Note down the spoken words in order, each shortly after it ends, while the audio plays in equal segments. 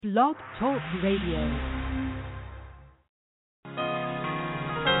Blog Talk Radio.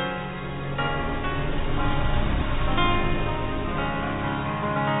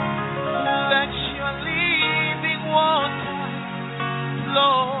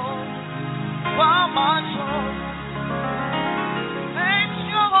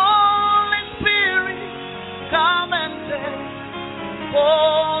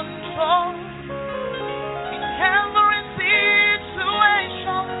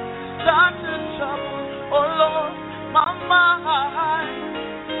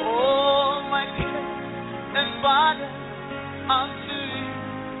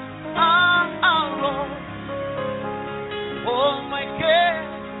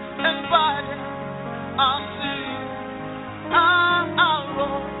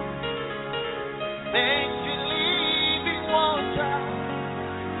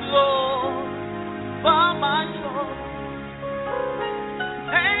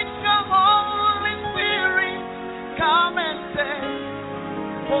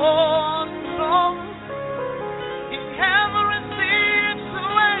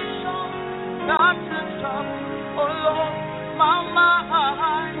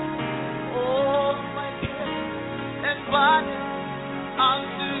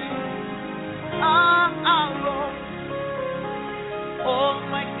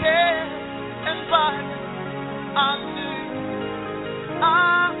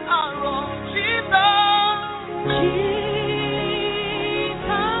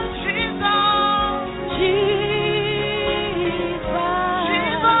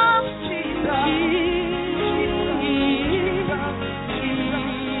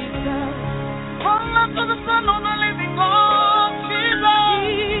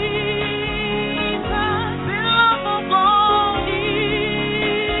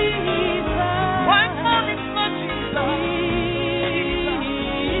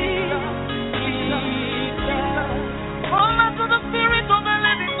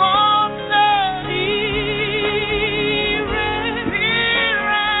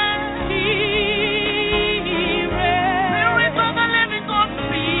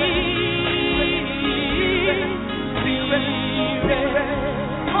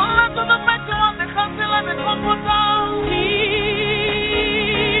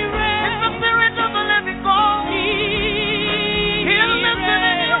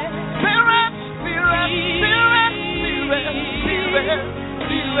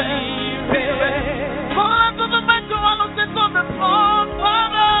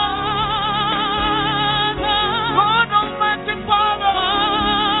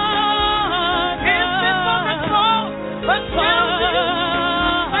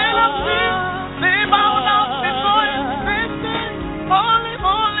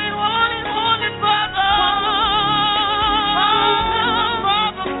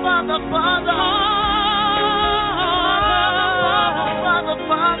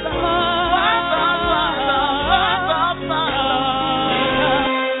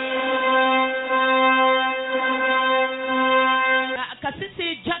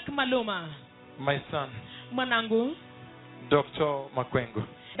 My son, Mwanangu, Dr. Makwengo,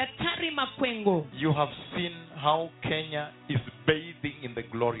 Daktari Makwengo, you have seen how Kenya is bathing in the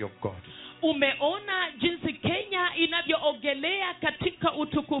glory of God. Umeona jinsi Kenya inavyoogelea katika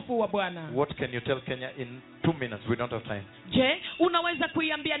utukufu wa Bwana. What can you tell Kenya in 2 minutes? We don't have time. Je, unaweza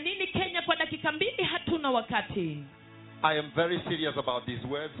kuiambia nini Kenya kwa dakika 2? Hatuna wakati. I am very serious about these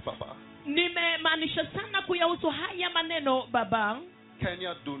words, Papa. Nimemaanisha sana kuyahusu haya maneno, Baba.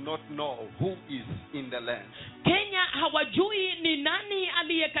 Kenya do not know who is in the land. Kenya hawajui ni nani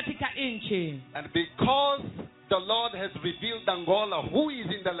aliye katika nchi. And because the Lord has revealed Angola who is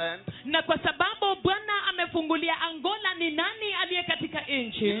in the land, na kwa sababu Bwana amefungulia Angola ni nani aliye katika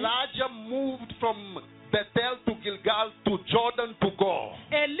nchi, Elijah moved from Bethel to Gilgal to Jordan to go.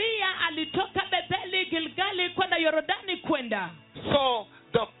 Elia alitoka Betheli Gilgali kwenda Yordani kwenda. So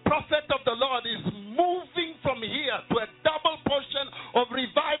the prophet of the Lord is moving from here to a double portion of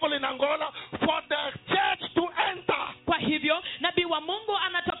revival in Angola for the church to enter. Kwa hivyo nabii wa Mungu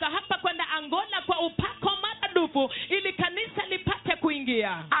anatoka hapa kwenda Angola kwa upako maradufu ili kanisa lipate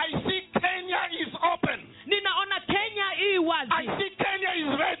kuingia. I see Kenya is open. Ninaona Kenya hii wazi. I see Kenya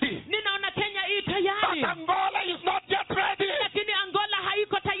is ready. Ninaona Kenya hii tayari. But Angola is not yet ready. Lakini Angola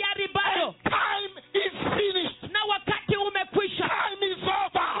haiko tayari bado. And time is finished. Na wakati umekwisha. Time is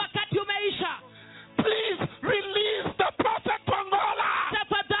over. Wakati umeisha. Please release the prophet to Angola.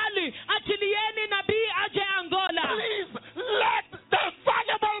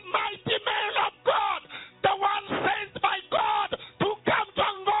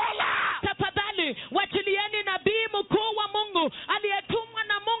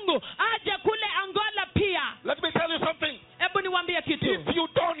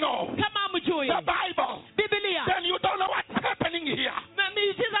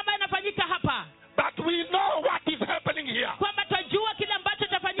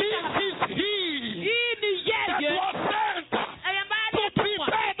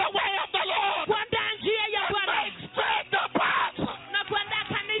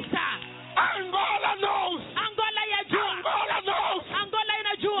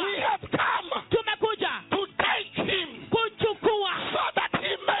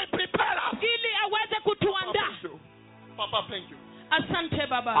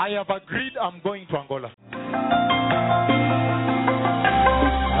 Baba. I have agreed I'm going to Angola.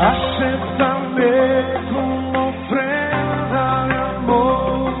 Acéptame como ofrenda de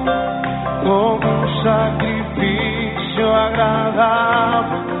amor, como un sacrificio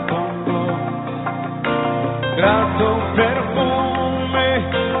agradable pongo, grato perfume,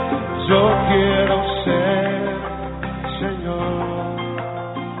 yo quiero ser, Señor.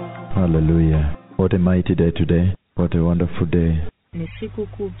 Hallelujah. What a mighty day today. What a wonderful day. Ni siku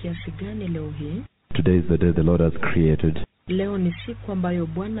kuu kiasi gani leo hii? Today is the day the Lord has created, Leo ni siku ambayo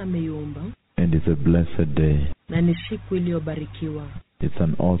Bwana ameiumba and it's a blessed day. na ni siku iliyobarikiwa. It's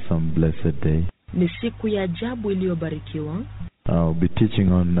an awesome, blessed day. Ni siku ya ajabu iliyobarikiwa. I'll be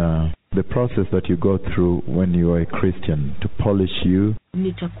teaching on the process that you go through when you are a Christian to polish you,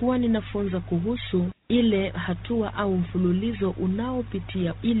 Nitakuwa ninafunza kuhusu ile hatua au mfululizo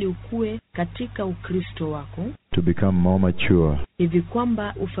unaopitia ili ukue katika Ukristo wako, to become more mature, hivi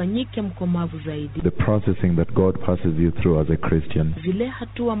kwamba ufanyike mkomavu zaidi. the processing that God passes you through as a Christian. Zile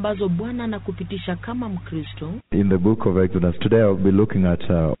hatua ambazo Bwana anakupitisha kama Mkristo. In the book of Exodus, today I'll be looking at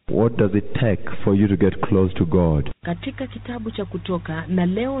what does it take for you to get close to God. Katika kitabu cha Kutoka, na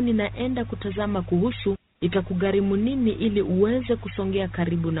leo ninaenda kutazama kuhusu itakugharimu nini ili uweze kusongea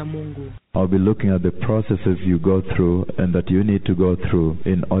karibu na Mungu. I'll be looking at the processes you go through and that you need to go through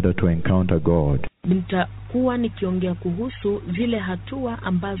in order to encounter God. Nitakuwa nikiongea kuhusu zile hatua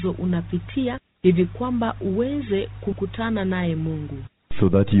ambazo unapitia hivi kwamba uweze kukutana naye Mungu, So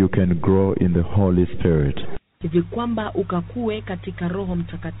that you can grow in the Holy Spirit. hivi kwamba ukakue katika Roho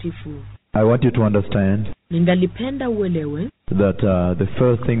Mtakatifu. I want you to understand Ningalipenda uelewe that the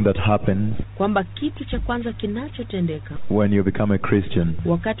first thing that happens kwamba kitu cha kwanza kinachotendeka when you become a Christian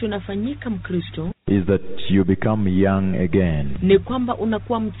wakati unafanyika Mkristo is that you become young again. ni kwamba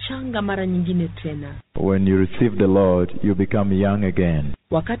unakuwa mchanga mara nyingine tena. When you receive the Lord, you become young again.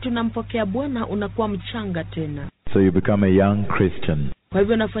 Wakati unampokea Bwana unakuwa mchanga tena. So you become a young Christian. Kwa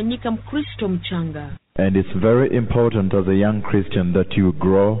hivyo unafanyika Mkristo mchanga. And it's very important as a young Christian that you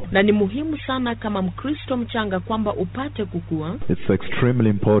grow. Na ni muhimu sana kama Mkristo mchanga kwamba upate kukua. It's extremely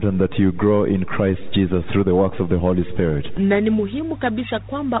important that you grow in Christ Jesus through the works of the Holy Spirit. Na ni muhimu kabisa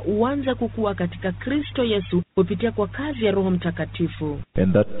kwamba uanze kukua katika Kristo Yesu kupitia kwa kazi ya Roho Mtakatifu.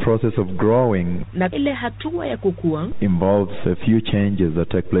 And that process of growing Na ile hatua ya kukua involves a few changes that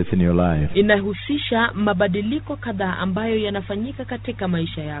take place in your life. inahusisha mabadiliko kadhaa ambayo yanafanyika katika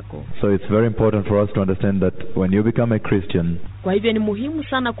maisha yako. So it's very important for us to understand that when you become a Christian, Kwa hivyo ni muhimu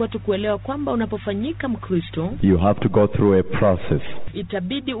sana kwetu kuelewa kwamba unapofanyika Mkristo, you have to go through a process.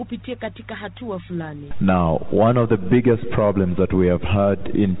 itabidi upitie katika hatua fulani. Now, one of the biggest problems that we have had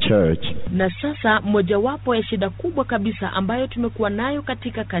in church Na sasa mojawapo ya shida kubwa kabisa ambayo tumekuwa nayo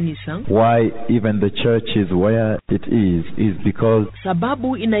katika kanisa, why even the church is where it is because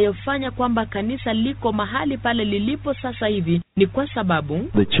sababu inayofanya kwamba kanisa liko mahali pale lilipo sasa hivi ni kwa sababu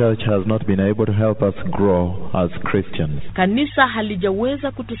the church has not been able to help us grow as Christians. kanisa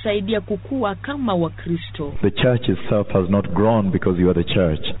halijaweza kutusaidia kukua kama Wakristo. The church itself has not grown because you are the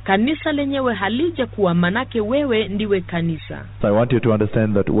church. Kanisa lenyewe halijakuwa, manake wewe ndiwe kanisa. So I want you to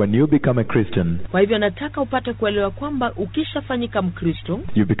understand that when you become a Christian, Kwa hivyo nataka upate kuelewa kwamba ukishafanyika Mkristo,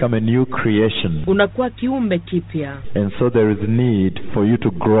 you become a new creation. unakuwa kiumbe kipya. And so there is need for you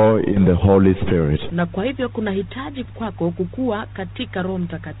to grow in the Holy Spirit. Na kwa hivyo kuna hitaji kwako kukua katika Roho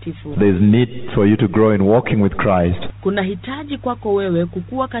Mtakatifu. There is need for you to grow in walking with Christ, Kuna hitaji kwako wewe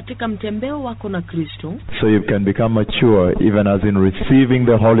kukua katika mtembeo wako na Kristo, so you can become mature even as in receiving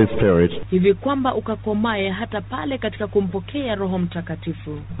the Holy Spirit. hivi kwamba ukakomae hata pale katika kumpokea Roho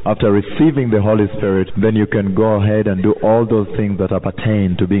Mtakatifu. After receiving the Holy Spirit, then you can go ahead and do all those things that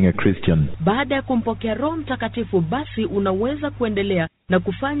appertain to being a Christian. Baada ya kumpokea Roho Mtakatifu, basi unaweza kuendelea na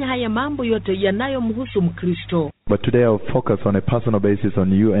kufanya haya mambo yote yanayomhusu Mkristo. But today I'll focus on a personal basis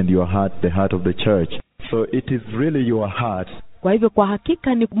on you and your heart, the heart of the church. So it is really your heart Kwa hivyo kwa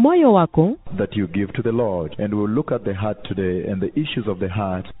hakika ni moyo wako that you give to the Lord. And we'll look at the heart today and the issues of the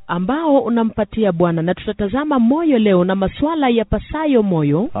heart ambao unampatia Bwana, na tutatazama moyo leo na masuala ya pasayo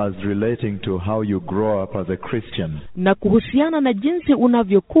moyo as relating to how you grow up as a Christian. na kuhusiana na jinsi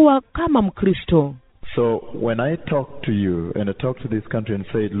unavyokuwa kama Mkristo. So when I talk to you and I talk to this country and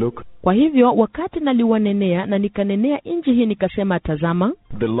said, look, Kwa hivyo wakati naliwanenea na nikanenea nchi hii nikasema, tazama,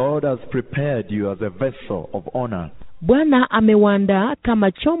 the Lord has prepared you as a vessel of honor. Bwana amewaandaa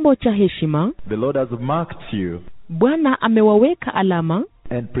kama chombo cha heshima. The Lord has marked you Bwana amewaweka alama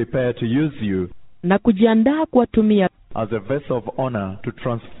and prepared to use you na kujiandaa kuwatumia as a vessel of honor to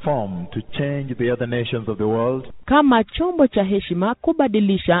transform, to change the other nations of the world, kama chombo cha heshima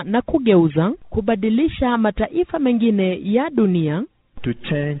kubadilisha na kugeuza, kubadilisha mataifa mengine ya dunia, to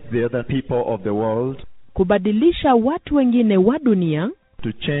change the other people of the world, kubadilisha watu wengine wa dunia,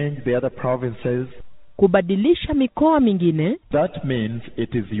 to change the other provinces, kubadilisha mikoa mingine, that means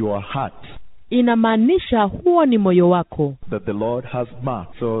it is your heart inamaanisha huo ni moyo wako that the Lord has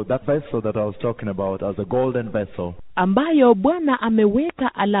marked. So that vessel that I was talking about as a golden vessel, ambayo Bwana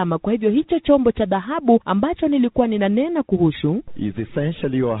ameweka alama. Kwa hivyo hicho chombo cha dhahabu ambacho nilikuwa ninanena kuhusu is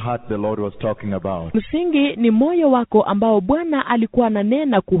essentially your heart the Lord was talking about. msingi ni moyo wako ambao Bwana alikuwa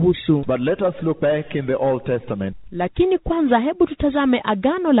ananena kuhusu. But let us look back in the Old Testament Lakini kwanza hebu tutazame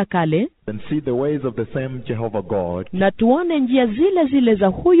Agano la Kale and see the ways of the same Jehovah God, na tuone njia zile zile za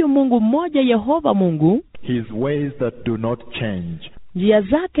huyu Mungu mmoja Yehova Mungu, his ways that do not change. njia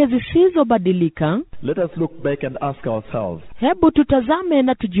zake zisizobadilika. Let us look back and ask ourselves, Hebu tutazame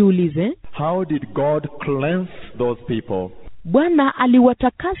na tujiulize, how did God cleanse those people Bwana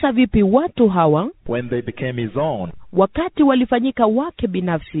aliwatakasa vipi watu hawa when they became his own? wakati walifanyika wake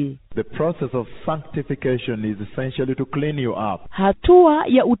binafsi? The process of sanctification is essentially to clean you up. Hatua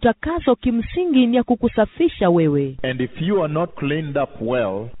ya utakaso kimsingi ni ya kukusafisha wewe. And if you are not cleaned up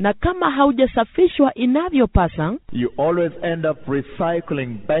well, Na kama haujasafishwa inavyopasa, you always end up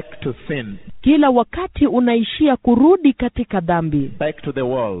recycling back to sin, kila wakati unaishia kurudi katika dhambi, back to the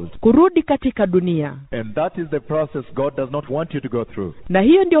world. kurudi katika dunia. And that is the process God does not want you to go through, Na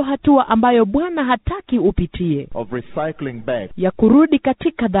hiyo ndio hatua ambayo Bwana hataki upitie, of recycling back. ya kurudi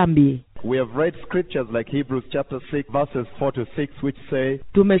katika dhambi. We have read scriptures like Hebrews chapter 6 verses 4 to 6 which say,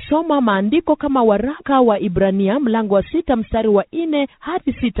 Tumesoma maandiko kama waraka wa Ibrania mlango wa 6 mstari wa 4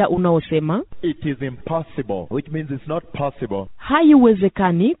 hadi 6 unaosema, it is impossible, which means it's not possible,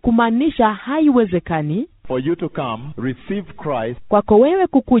 haiwezekani, kumaanisha haiwezekani for you to come, receive Christ, kwako wewe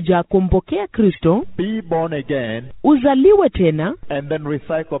kukuja kumpokea Kristo, be born again, uzaliwe tena, and then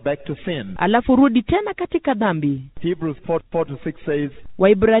recycle back to sin. alafu rudi tena katika dhambi. Hebrews 4 to 6 says,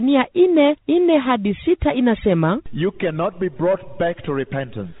 Waibrania 4 hadi 6 inasema, you cannot be brought back to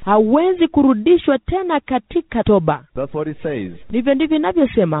repentance. hauwezi kurudishwa tena katika toba. That's what it says. Ndivyo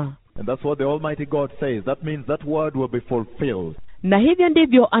inavyosema. And that's what the Almighty God says. That means that word will be fulfilled. Na hivyo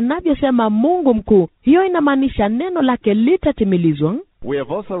ndivyo anavyosema Mungu mkuu. Hiyo inamaanisha neno lake litatimilizwa. We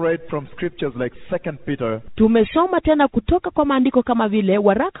have also read from scriptures like 2 Peter Tumesoma tena kutoka kwa maandiko kama vile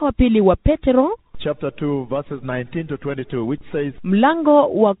waraka wa pili wa Petro chapter 2 verses 19 to 22 which says, mlango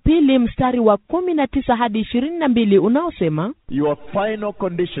wa pili mstari wa 19 hadi 22 unaosema, your final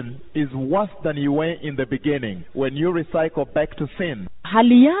condition is worse than you were in the beginning when you recycle back to sin.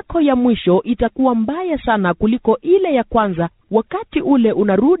 hali yako ya mwisho itakuwa mbaya sana kuliko ile ya kwanza wakati ule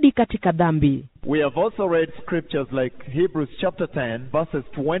unarudi katika dhambi. We have also read scriptures like Hebrews chapter 10 verses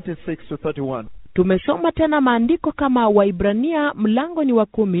 26 to 31. Tumesoma tena maandiko kama Waibrania mlango ni wa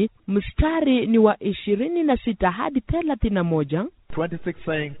 10 mstari ni wa 26 hadi 31. 26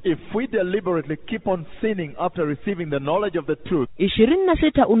 saying, if we deliberately keep on sinning after receiving the knowledge of the truth,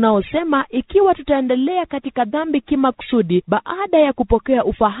 26 unaosema, ikiwa tutaendelea katika dhambi kimakusudi baada ya kupokea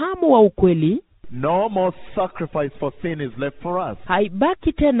ufahamu wa ukweli, no more sacrifice for sin is left for us.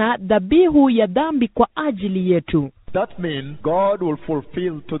 haibaki tena dhabihu ya dhambi kwa ajili yetu. That means God will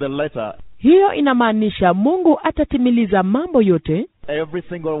fulfill to the letter Hiyo inamaanisha Mungu atatimiliza mambo yote every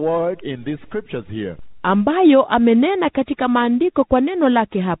single word in these scriptures here. ambayo amenena katika maandiko kwa neno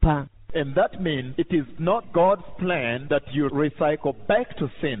lake hapa. And that means it is not God's plan that you recycle back to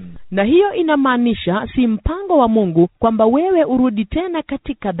sin. Na hiyo inamaanisha si mpango wa Mungu kwamba wewe urudi tena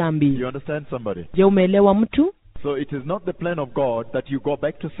katika dhambi. You understand somebody? Je, umeelewa mtu? So it is not the plan of God that you go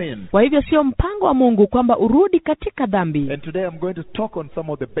back to sin. Kwa hivyo sio mpango wa Mungu kwamba urudi katika dhambi. And today I'm going to talk on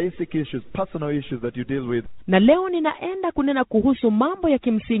some of the basic issues, personal issues that you deal with. Na leo ninaenda kunena kuhusu mambo ya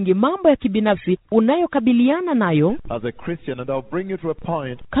kimsingi, mambo ya kibinafsi unayokabiliana nayo As a Christian, and I'll bring you to a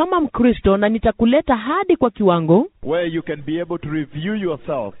point kama Mkristo, na nitakuleta hadi kwa kiwango where you can be able to review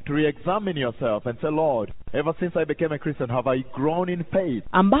yourself, to re-examine yourself and say, Lord, ever since I became a Christian, have I grown in faith?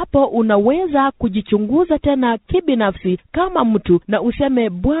 ambapo unaweza kujichunguza tena kibinafsi kama mtu na useme,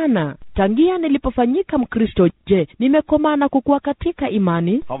 Bwana, tangia nilipofanyika Mkristo, je, nimekomaa na kukua katika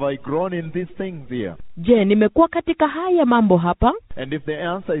imani? Have I grown in these things here? Je, nimekuwa katika haya mambo hapa? And if the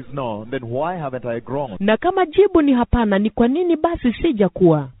answer is no, then why haven't I grown? Na kama jibu ni hapana, ni kwa nini basi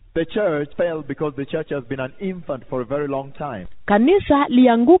sijakuwa? The church fell because the church has been an infant for a very long time. Kanisa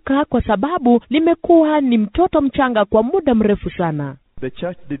lianguka kwa sababu limekuwa ni mtoto mchanga kwa muda mrefu sana. The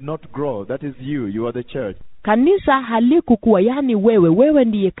church did not grow. That is you. You are the church. Kanisa halikukua, yani wewe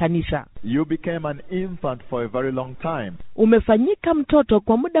ndiye kanisa. You became an infant for a very long time. Umefanyika mtoto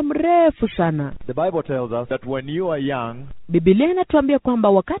kwa muda mrefu sana. The Bible tells us that when you are young, Biblia inatuambia kwamba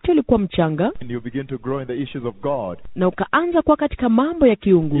wakati ulikuwa mchanga and you begin to grow in the issues of God. na ukaanza kuwa katika mambo ya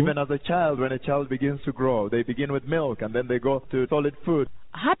kiungu. Even as a child, when a child begins to grow, they begin with milk and then they go to solid food.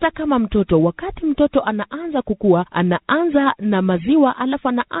 Hata kama mtoto, wakati mtoto anaanza kukua, anaanza na maziwa, alafu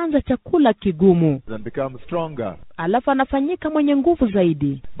anaanza chakula kigumu, And become stronger. alafu anafanyika mwenye nguvu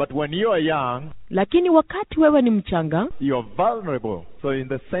zaidi. But when you are young, Lakini wakati wewe ni mchanga, you're vulnerable. So in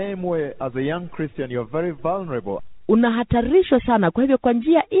the same way as a young Christian, you're very vulnerable. unahatarishwa sana. Kwa hivyo kwa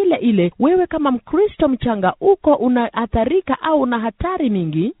njia ile ile, wewe kama Mkristo mchanga uko unahatharika au una hatari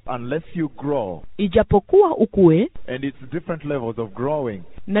mingi, Unless you grow. ijapokuwa ukue, And it's different levels of growing.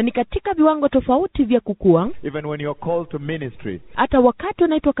 na ni katika viwango tofauti vya kukua. Even when you're called to ministry, Hata wakati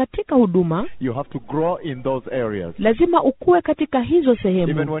unaitwa katika huduma, you have to grow in those areas. lazima ukue katika hizo Even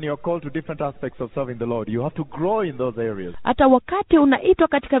sehemu. when you're called to different aspects of serving the Lord, you have to grow in those areas. Hata wakati unaitwa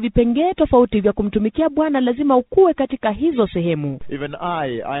katika vipengee tofauti vya kumtumikia Bwana, lazima ukue katika hizo sehemu. Even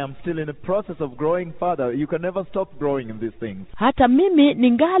I am still in the process of growing further. You can never stop growing in these things. Hata mimi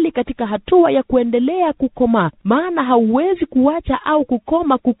ningali katika hatua ya kuendelea kukomaa, maana hauwezi kuacha au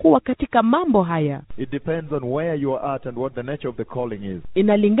kukoma kukua katika mambo haya. It depends on where you are at and what the nature of the calling is.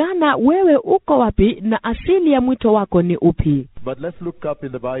 Inalingana wewe uko wapi na asili ya mwito wako ni upi. But let's look up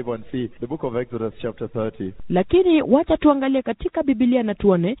in the Bible and see the book of Exodus chapter 30. Lakini wacha tuangalie katika Biblia na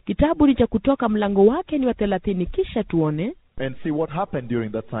tuone kitabu ni cha Kutoka, mlango wake ni wa 30, kisha tuone And see what happened during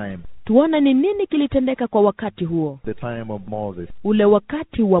that time, tuone ni nini kilitendeka kwa wakati huo, the time of Moses. ule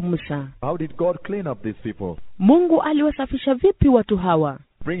wakati wa Musa. How did God clean up these people? Mungu aliwasafisha vipi watu hawa?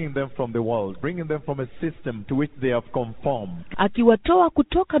 Bringing them from the world, bringing them from a system to which they have conformed. Akiwatoa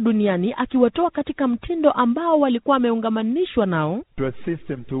kutoka duniani, akiwatoa katika mtindo ambao walikuwa wameungamanishwa nao, To a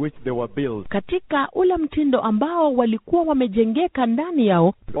system to which they were built. katika ule mtindo ambao walikuwa wamejengeka ndani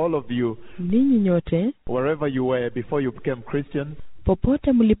yao. All of you, Ninyi nyote, wherever you were before you became Christians,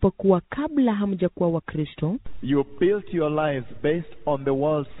 popote mlipokuwa kabla hamjakuwa Wakristo, you built your lives based on the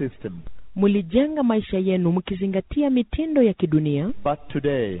world system. mlijenga maisha yenu mkizingatia mitindo ya kidunia. But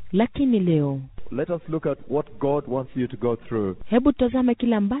today, Lakini leo, let us look at what God wants you to go through hebu tazame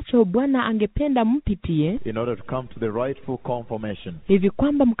kile ambacho Bwana angependa mpitie, in order to come to the rightful conformation. hivi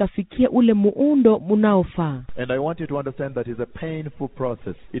kwamba mkafikie ule muundo munaofaa. And I want you to understand that it's a painful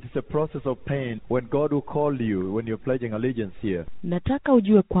process. It is a process of pain when God will call you when you're pledging allegiance here. Nataka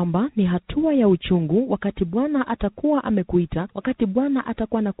ujue kwamba ni hatua ya uchungu wakati Bwana atakuwa amekuita, wakati Bwana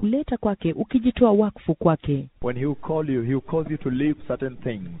atakuwa anakuleta kwake ukijitoa wakfu kwake. When he will call you, he will cause you to leave certain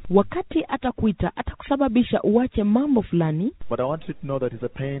things. Wakati atakuita, atakusababisha uache mambo fulani, But I want you to know that it's a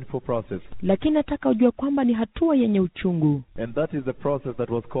painful process. lakini nataka ujue kwamba ni hatua yenye uchungu. And that is the process that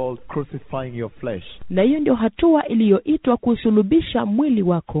was called crucifying your flesh Na hiyo ndio hatua iliyoitwa kusulubisha mwili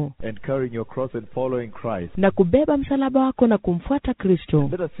wako and carrying your cross and following Christ. na kubeba msalaba wako na kumfuata Kristo.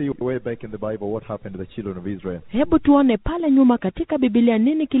 Let us see way back in the Bible what happened to the children of Israel Hebu tuone pale nyuma katika Biblia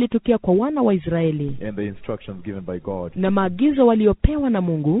nini kilitukia kwa wana wa Israeli and the instructions given by God. na maagizo waliopewa na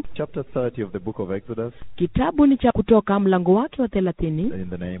Mungu. Chapter 30 of the book of Exodus, Kitabu ni cha Kutoka, mlango wake wa 30, in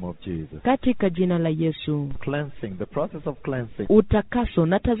the name of Jesus. katika jina la Yesu. Cleansing, the process of cleansing. Utakaso,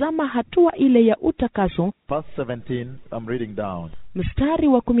 na tazama hatua ile ya utakaso. Verse 17, I'm reading down. Mstari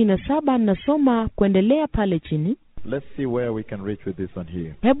wa 17 nasoma kuendelea pale chini. Let's see where we can reach with this one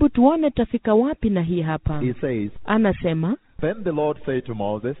here. Hebu tuone tafika wapi na hii hapa. He says, Anasema, Then the Lord said to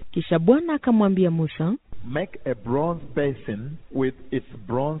Moses, kisha Bwana akamwambia Musa, Make a bronze basin with its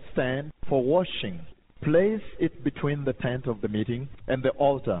bronze stand for washing. Place it between the tent of the meeting and the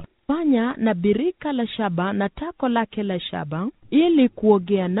altar. fanya na birika la shaba na tako lake la shaba ili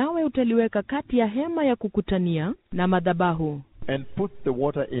kuogea, nawe utaliweka kati ya hema ya kukutania na madhabahu, And put the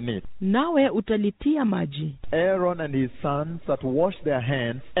water in it. nawe utalitia maji. Aaron and his sons that wash their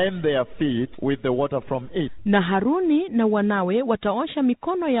hands and their feet with the water from it. Na Haruni na wanawe wataosha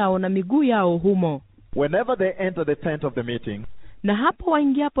mikono yao na miguu yao humo. Whenever they enter the tent of the meeting, Na hapo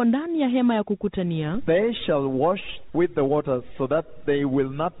waingiapo ndani ya hema ya kukutania, they shall wash with the water so that they will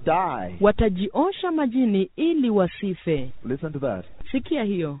not die. watajiosha majini ili wasife. Listen to that. Sikia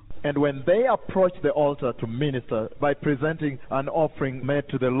hiyo. And when they approach the altar to minister by presenting an offering made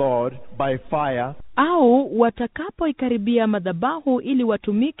to the Lord by fire, Au watakapoikaribia madhabahu ili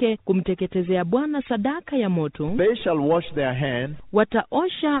watumike kumteketezea Bwana sadaka ya moto, they shall wash their hands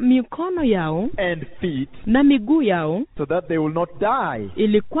wataosha mikono yao and feet na miguu yao so that they will not die.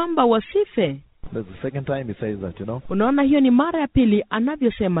 ili kwamba wasife. That's the second time he says that, Unaona, hiyo ni mara ya pili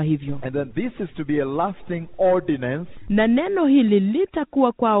anavyosema hivyo. And then this is to be a lasting ordinance Na neno hili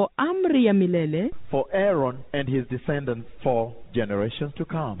litakuwa kwao amri ya milele for Aaron and his descendants for generations to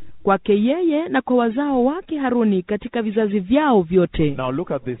come. kwake yeye na kwa wazao wake Haruni katika vizazi vyao vyote. Now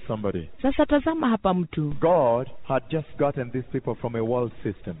look at this, somebody. Sasa tazama hapa mtu. God had just gotten these people from a world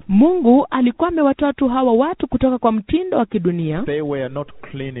system. Mungu alikuwa amewatoa tu hawa watu kutoka kwa mtindo wa kidunia. They were not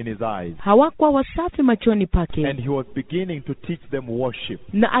clean in his eyes. Hawakuwa wasafi machoni pake. And he was beginning to teach them worship.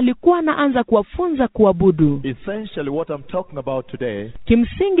 Na alikuwa anaanza kuwafunza kuabudu. Essentially what I'm talking about today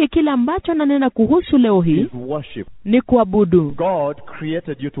Kimsingi kile ambacho nanena kuhusu leo hii is worship. ni kuabudu. God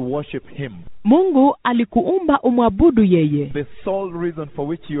created you to worship him. Mungu alikuumba umwabudu yeye. The sole reason for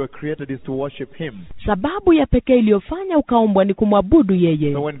which you were created is to worship him. Sababu ya pekee iliyofanya ukaumbwa ni kumwabudu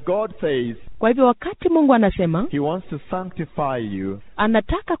yeye. So when God says Kwa hivyo wakati Mungu anasema he wants to sanctify you,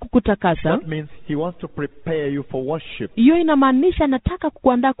 anataka kukutakasa, that means he wants to prepare you for worship. hiyo inamaanisha anataka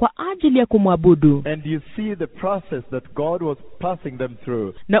kukuandaa kwa ajili ya kumwabudu. And you see the process that God was passing them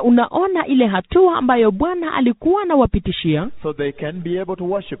through, Na unaona ile hatua ambayo Bwana alikuwa anawapitishia so they can be able to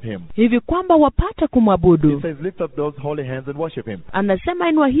worship him. hivi kwamba wapate kumwabudu. He says, lift up those holy hands and worship him. Anasema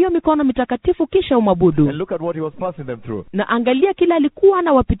inua hiyo mikono mitakatifu kisha umwabudu. And look at what he was passing them through. Na angalia kila alikuwa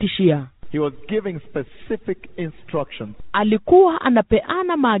anawapitishia. He was giving specific instructions Alikuwa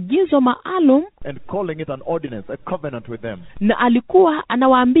anapeana maagizo maalum and calling it an ordinance, a covenant with them. na alikuwa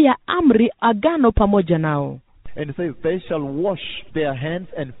anawaambia amri, agano pamoja nao. And he says, they shall wash their hands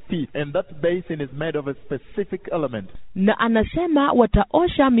and feet. And that basin is made of a specific element. Na anasema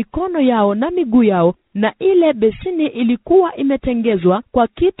wataosha mikono yao na miguu yao, na ile besini ilikuwa imetengezwa kwa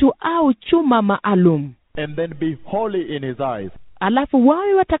kitu au chuma maalum. And then be holy in his eyes. Alafu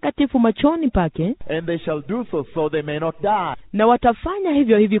wawe watakatifu machoni pake, And they shall do so they may not die. na watafanya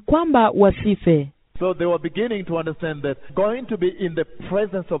hivyo hivi kwamba wasife. So they were beginning to understand that going to be in the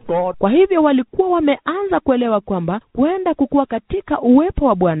presence of God, Kwa hivyo walikuwa wameanza kuelewa kwamba kwenda kukuwa katika uwepo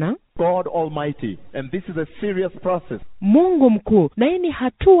wa Bwana God Almighty. And this is a serious process. Mungu mkuu, na hii ni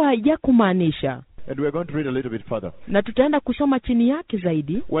hatua ya kumaanisha. And we're going to read a little bit further. Na tutaenda kusoma chini yake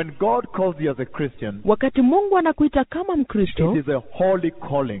zaidi. When God calls you as a Christian, Wakati Mungu anakuita kama Mkristo, it is a holy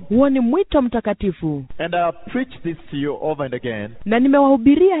calling. huo ni mwito mtakatifu. And I have preached this to you over and again. Na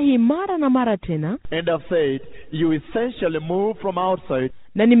nimewahubiria hii mara na mara tena. And I've said, you essentially move from outside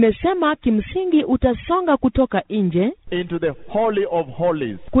Na nimesema kimsingi utasonga kutoka nje into the Holy of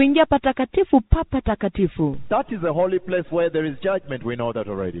Holies. kuingia patakatifu pa patakatifu. That is a holy place where there is judgment. We know that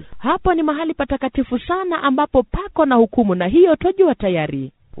already. Hapo ni mahali patakatifu sana ambapo pako na hukumu, na hiyo tujua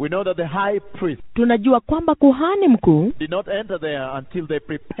tayari. We know that the high priest Tunajua kwamba kuhani mkuu did not enter there until they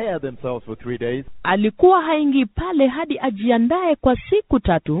prepare themselves for 3 days. alikuwa haingii pale hadi ajiandae kwa siku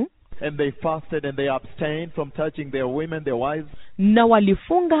 3, And they fasted and they abstained from touching their women, their wives. na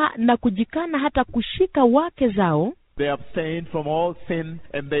walifunga na kujikana hata kushika wake zao. They abstained from all sin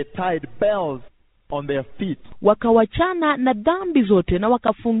and they tied bells on their feet. Wakawachana na dhambi zote na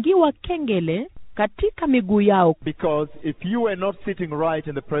wakafungiwa kengele katika miguu yao, Because if you were not sitting right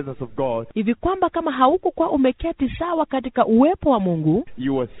in the presence of God, hivi kwamba kama haukuwa umeketi sawa katika uwepo wa Mungu,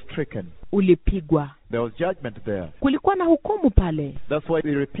 you were stricken. ulipigwa. There was judgment there. Kulikuwa na hukumu pale. That's why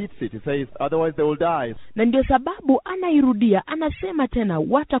he repeats it. He says, otherwise they will die. Na ndio sababu anairudia, anasema tena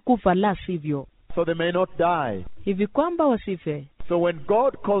watakufa la sivyo, So they may not die. hivi kwamba wasife. So when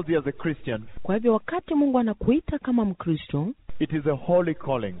God calls you as a Christian, Kwa hivyo wakati Mungu anakuita kama Mkristo, it is a holy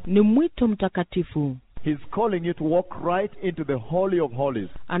calling. ni mwito mtakatifu. He's calling you to walk right into the Holy of Holies.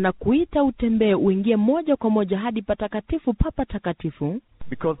 Anakuita utembee, uingie moja kwa moja hadi patakatifu pa patakatifu,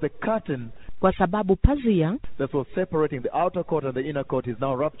 Because the curtain kwa sababu pazia that was separating the outer court and the inner court is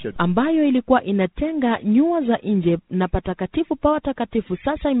now ruptured. ambayo ilikuwa inatenga nyua za nje na patakatifu pa watakatifu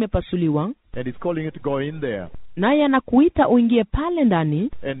sasa imepasuliwa, And he's calling you to go in there. naye anakuita uingie pale ndani.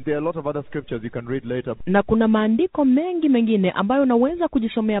 And there are a lot of other scriptures you can read later Na kuna maandiko mengi mengine ambayo unaweza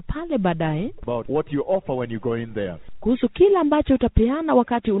kujisomea pale baadaye about what you offer when you go in there. kuhusu kile ambacho utapeana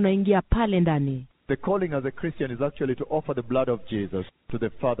wakati unaingia pale ndani. The calling as a Christian is actually to offer the blood of Jesus to the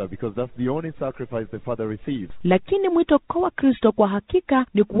Father, because that's the only sacrifice the Father receives. Lakini mwito kwa Kristo kwa hakika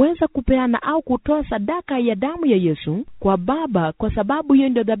ni kuweza kupeana au kutoa sadaka ya damu ya Yesu kwa Baba, kwa sababu hiyo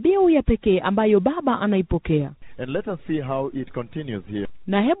ndio dhabihu ya pekee ambayo Baba anaipokea. And let us see how it continues here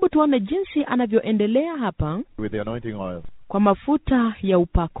Na hebu tuone jinsi anavyoendelea hapa with the anointing oil. kwa mafuta ya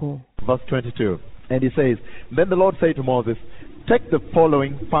upako. Verse 22. And he says, Then the Lord said to Moses, Take the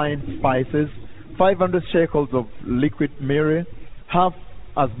following fine spices, 500 shekels of liquid myrrh, half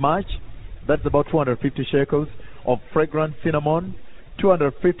as much, that's about 250 shekels, of fragrant cinnamon,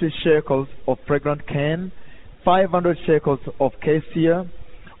 250 shekels of fragrant cane, 500 shekels of cassia,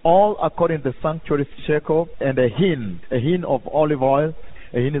 all according to the sanctuary shekel, and a hin of olive oil.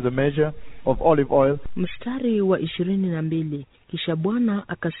 A hin is a measure of olive oil. Mstari wa 22. Kisha Bwana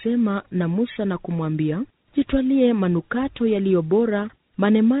akasema na Musa na kumwambia, jitwalie manukato yaliyo bora,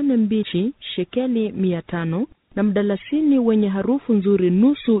 manemane mbichi shekeli 500, na mdalasini wenye harufu nzuri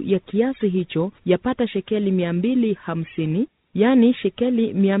nusu ya kiasi hicho, yapata shekeli 250, yani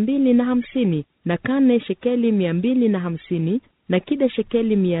shekeli 250, na kane shekeli 250, na kida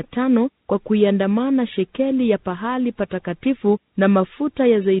shekeli 500, kwa kuiandamana shekeli ya pahali patakatifu, na mafuta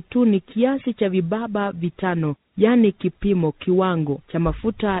ya zeituni kiasi cha vibaba 5, yani kipimo kiwango cha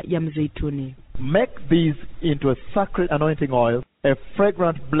mafuta ya mzeituni. Make these into a sacred anointing oil, a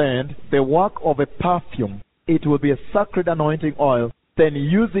fragrant blend, the work of a perfume. It will be a sacred anointing oil. Then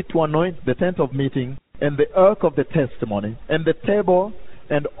use it to anoint the tent of meeting, and the ark of the testimony, and the table,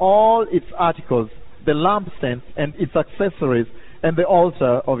 and all its articles, the lampstand and its accessories, and the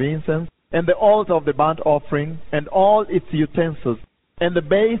altar of incense, and the altar of the burnt offering, and all its utensils, and the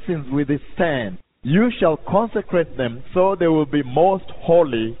basins with its stand. You shall consecrate them, so they will be most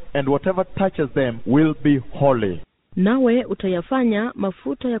holy, and whatever touches them will be holy. Nawe utayafanya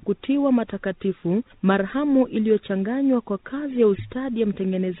mafuta ya kutiwa matakatifu, marhamu iliyochanganywa kwa kazi ya ustadi ya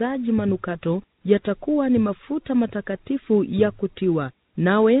mtengenezaji manukato, yatakuwa ni mafuta matakatifu ya kutiwa.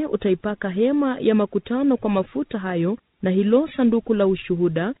 Nawe utaipaka hema ya makutano kwa mafuta hayo, na hilo sanduku la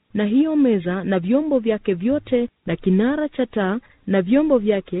ushuhuda, na hiyo meza na vyombo vyake vyote, na kinara cha taa na vyombo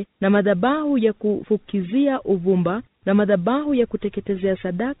vyake, na madhabahu ya kufukizia uvumba, na madhabahu ya kuteketezea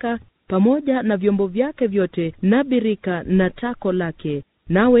sadaka pamoja na vyombo vyake vyote, na birika na tako lake.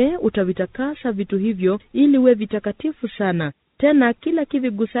 Nawe utavitakasa vitu hivyo ili we vitakatifu sana. Tena kila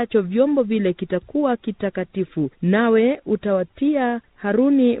kivigusacho vyombo vile kitakuwa kitakatifu. Nawe utawatia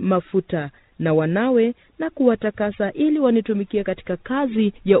Haruni mafuta na wanawe, na kuwatakasa ili wanitumikie katika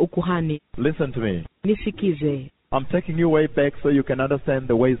kazi ya ukuhani. Listen to me. Nisikize. I'm taking you way back so you can understand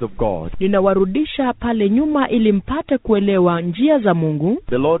the ways of God. Ninawarudisha pale nyuma ili mpate kuelewa njia za Mungu.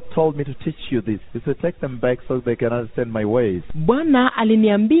 The Lord told me to teach you this. He said, take them back so they can understand my ways. Bwana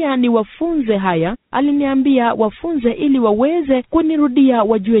aliniambia ni wafunze haya. Aliniambia wafunze ili waweze kunirudia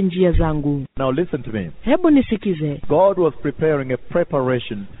wajue njia zangu. Now listen to me. Hebu nisikize. God was preparing a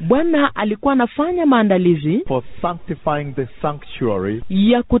preparation. Bwana alikuwa anafanya maandalizi For sanctifying the sanctuary.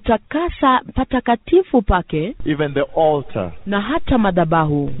 Ya kutakasa patakatifu pake. Even the altar. Na hata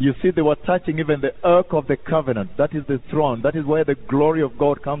madhabahu. You see, they were touching even the ark of the covenant. That is the throne. That is where the glory of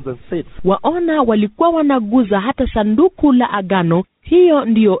God comes and sits. Waona walikuwa wanaguza hata sanduku la agano. Hiyo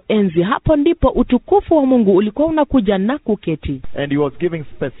ndiyo enzi. Hapo ndipo utukufu wa Mungu ulikuwa unakuja na kuketi. And he was giving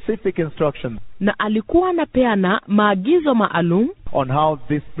specific instructions. Na alikuwa anapeana maagizo maalum on how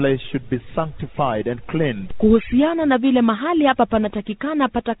this place should be sanctified and cleansed. Kuhusiana na vile mahali hapa panatakikana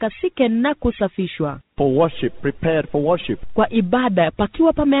patakasike na kusafishwa. For worship, prepared for worship. Kwa ibada,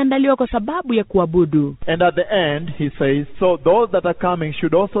 pakiwa pameandaliwa kwa sababu ya kuabudu. And at the end, he says, so those that are coming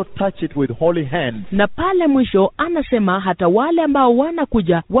should also touch it with holy hands. Na pale mwisho anasema hata wale ambao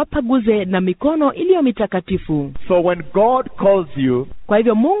wanakuja wapaguze na mikono iliyo mitakatifu. So when God calls you, kwa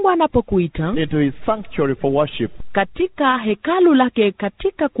hivyo Mungu anapokuita into his sanctuary for worship, katika hekalu lake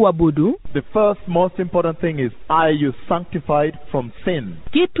katika kuabudu, the first most important thing is, are you sanctified from sin?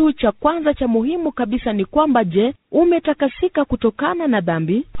 Kitu cha kwanza cha muhimu kabisa ni kwamba je, umetakasika kutokana na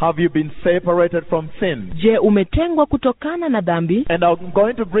dhambi? Have you been separated from sin? Je, umetengwa kutokana na dhambi? And I'm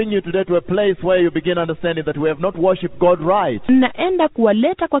going to bring you today to a place where you begin understanding that we have not worshipped God right. Naenda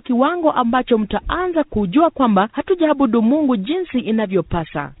kuwaleta kwa kiwango ambacho mtaanza kujua kwamba hatujaabudu Mungu jinsi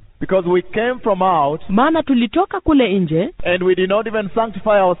inavyopasa. Because we came from out, maana tulitoka kule nje, and we did not even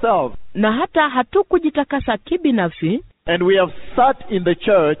sanctify ourselves, na hata hatukujitakasa kibinafsi, and we have sat in the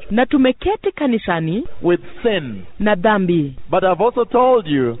church, na tumeketi kanisani with sin, na dhambi. But I've also told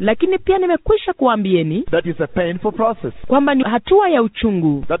you, lakini pia nimekwisha kuambieni, that is a painful process. Kwamba ni hatua ya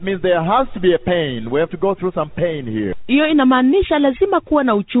uchungu. That means there has to be a pain. We have to go through some pain here. Hiyo inamaanisha lazima kuwa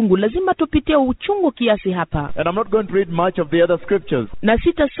na uchungu, lazima tupitie uchungu kiasi hapa. And I'm not going to read much of the other scriptures. Na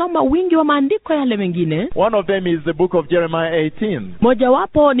sitasoma wingi wa maandiko yale mengine. One of them is the book of Jeremiah 18.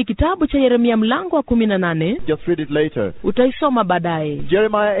 Mojawapo ni kitabu cha Yeremia mlango wa 18. Just read it later. later. Utaisoma baadaye.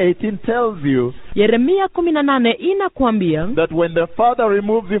 Jeremiah 18 tells you Yeremia 18 inakuambia that when the Father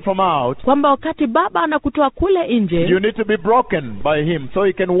removes you from out, kwamba wakati Baba anakutoa kule nje, you need to be broken by Him so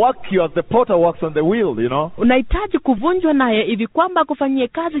He can work you as the potter works on the wheel, you know. unahitaji kuvunjwa naye hivi kwamba akufanyie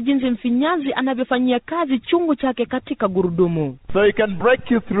kazi jinsi mfinyanzi anavyofanyia kazi chungu chake katika gurudumu, So He can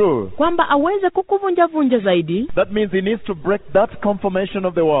break you through. kwamba aweze kukuvunja zaidi. That means He needs to break that conformation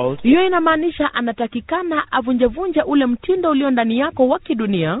of the world. Hiyo inamaanisha anatakikana avunje ule mtindo ulio ndani yako wa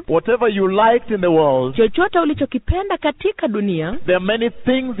kidunia. Whatever you liked in the world, Chochote ulichokipenda katika dunia, there are many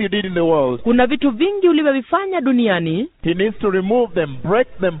things you did in the world. kuna vitu vingi ulivyovifanya duniani. He needs to remove them, break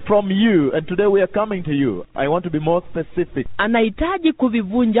them from you, and today we are coming to you. I want to be more specific. Anahitaji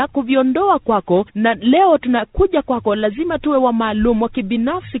kuvivunja, kuviondoa kwako, na leo tunakuja kwako. Lazima tuwe wa maalum, wa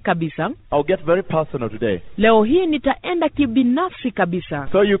kibinafsi kabisa. I'll get very personal today, Leo hii nitaenda kibinafsi kabisa,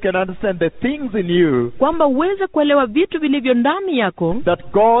 so you can understand the things in you kwamba uweze kuelewa vitu vilivyo ndani yako that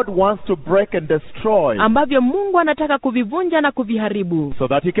God wants to break and destroy, ambavyo Mungu anataka kuvivunja na kuviharibu, so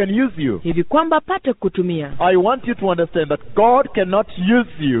that He can use you. hivi kwamba apate kutumia. I want you to understand that God cannot use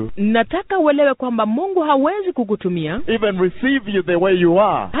you, Nataka uelewe kwamba Mungu hawezi kukutumia, even receive you the way you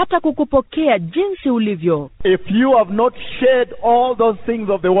are, hata kukupokea jinsi ulivyo, if you have not shed all those things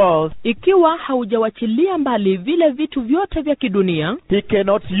of the world. ikiwa haujawachilia mbali vile vitu vyote vya kidunia. He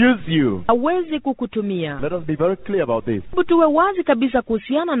cannot use you. Hawezi kukutumia. Let us be very clear about this. Hebu tuwe wazi kabisa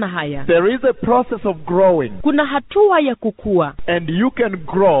kuhusiana na haya. There is a process of growing, Kuna hatua ya kukua, and you can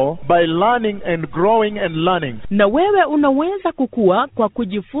grow by learning and growing and learning. na wewe unaweza kukua kwa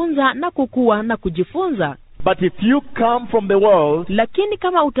kujifunza na kukua na kujifunza. But if you come from the world, Lakini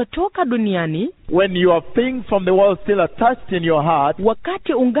kama utatoka duniani when you have things from the world still attached in your heart,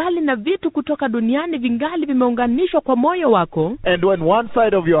 wakati ungali na vitu kutoka duniani vingali vimeunganishwa kwa moyo wako, and when one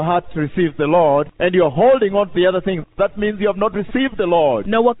side of your heart receives the Lord, and you're holding on to the other things, that means you have not received the Lord.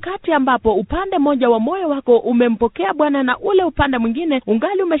 na wakati ambapo upande mmoja wa moyo wako umempokea Bwana na ule upande mwingine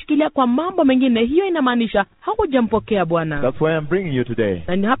ungali umeshikilia kwa mambo mengine, hiyo inamaanisha haujampokea Bwana. That's why I'm bringing you today.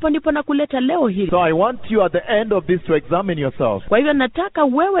 Na ni hapo ndipo nakuleta leo hili. So I want you at the end of this to examine yourself. Kwa hivyo nataka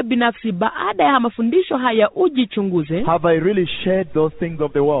wewe binafsi baada ya mafundisho haya ujichunguze. Have I really shed those things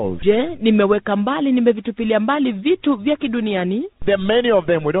of the world? Je, nimeweka mbali, nimevitupilia mbali vitu vya kiduniani? There are many of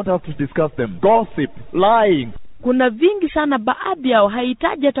them, we don't have to discuss them. Gossip, lying, Kuna vingi sana, baadhi yao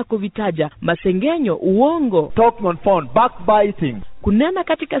hahitaji hata kuvitaja: masengenyo, uongo, talking on phone, backbiting. kunena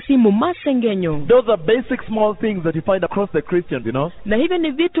katika simu, masengenyo. Those are basic small things that you find across the Christians, you know. Na hivyo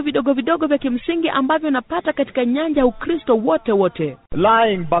ni vitu vidogo vidogo vya kimsingi ambavyo unapata katika nyanja ya Ukristo wote.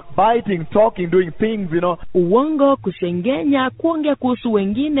 Lying, backbiting, talking, doing things, you know. Uongo, kusengenya, kuongea kuhusu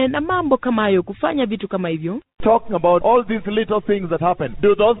wengine na mambo kama hayo, kufanya vitu kama hivyo. Talking about all these little things that happen.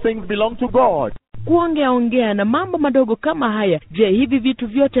 Do those things belong to God? Kuongea na mambo madogo kama haya. Je, hivi vitu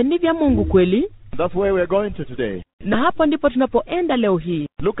vyote ni vya Mungu kweli? That's where we're going to today. Na hapo ndipo tunapoenda leo hii.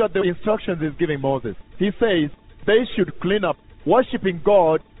 Look at the instructions he's giving Moses. He says they should clean up. Worshipping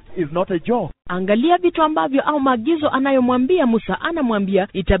God is not a joke. Angalia vitu ambavyo au maagizo anayomwambia Musa. Anamwambia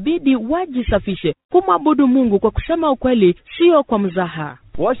itabidi wajisafishe. Kumwabudu Mungu kwa kusema ukweli, sio kwa mzaha.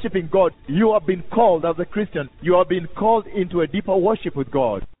 Worshipping God, you have been called as a Christian. You have been called into a deeper worship with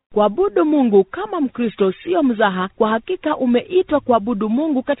God. Kuabudu Mungu kama Mkristo sio mzaha. Kwa hakika umeitwa kuabudu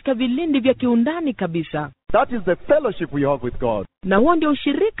Mungu katika vilindi vya kiundani kabisa. That is the fellowship we have with God. Na huo ndio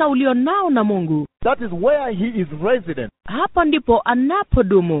ushirika ulio nao na Mungu. That is where He is resident. Hapo ndipo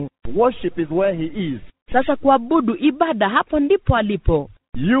anapodumu. Worship is where He is. Sasa kuabudu, ibada, hapo ndipo alipo.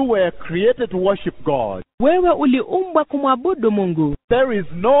 You were created to worship God. Wewe uliumbwa kumwabudu Mungu. There is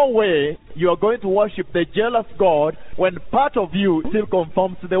no way you are going to worship the jealous God when part of you still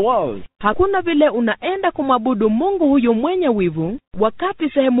conforms to the world. Hakuna vile unaenda kumwabudu Mungu huyu mwenye wivu wakati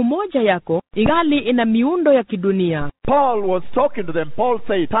sehemu moja yako ingali ina miundo ya kidunia. Paul was talking to them. Paul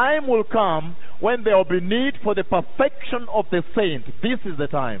said, time will come when there will be need for the perfection of the saint. This is the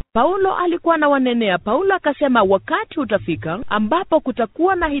time. Paulo alikuwa na wanenea. Paulo akasema wakati utafika ambapo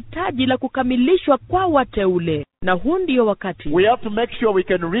kutakuwa na hitaji la kukamilishwa kwa wateule. Na huu ndio wakati. We have to make sure we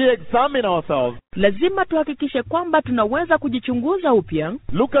can re-examine ourselves. Lazima tuhakikishe kwamba tunaweza kujichunguza upya.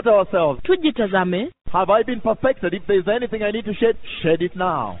 Look at ourselves. Tujitazame. Have I been perfected? If there is anything I need to shed, shed it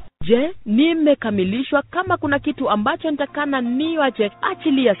now. Je, nimekamilishwa? Kama kuna kitu ambacho nitakana niache,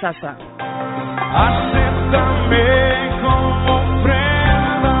 achilia sasa. Acéptame como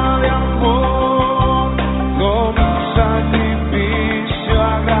ofrenda de amor, como un sacrificio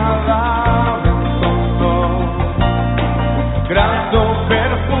agradable con todo. Grato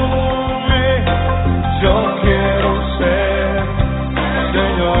perfume, yo quiero ser,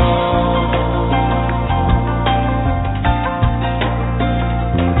 Señor.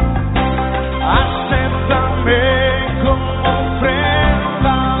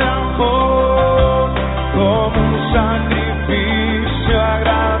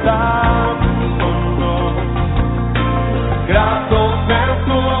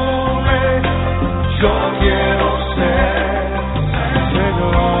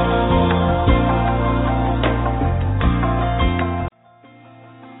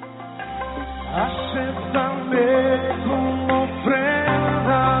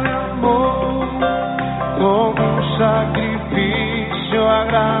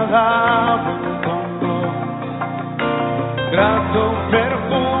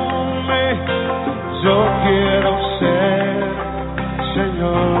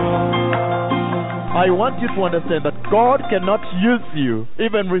 I want you to understand that God cannot use you,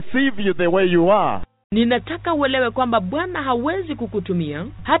 even receive you the way you are. Ninataka uelewe kwamba Bwana hawezi kukutumia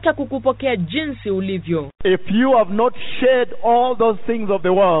hata kukupokea jinsi ulivyo. If you have not shared all those things of the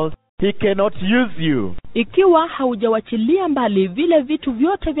world, He cannot use you. Ikiwa haujawachilia mbali vile vitu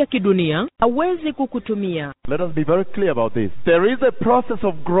vyote vya kidunia, hawezi kukutumia. Let us be very clear about this. There is a process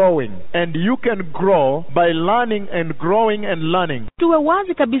of growing, and you can grow by learning and growing and learning. Tuwe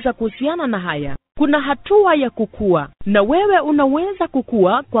wazi kabisa kuhusiana na haya. Kuna hatua ya kukua, na wewe unaweza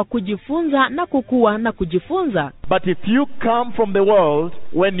kukua kwa kujifunza na kukua na kujifunza. But if you come from the world,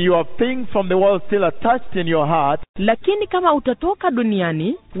 when you have things from the world still attached in your heart, lakini kama utatoka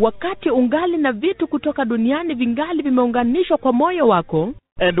duniani, wakati ungali na vitu kutoka duniani vingali vimeunganishwa kwa moyo wako,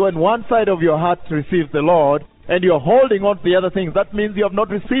 and when one side of your heart receives the Lord, and you are holding on to the other things, that means you have not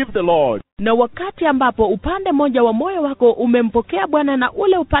received the Lord. Na wakati ambapo upande moja wa moyo wako umempokea Bwana na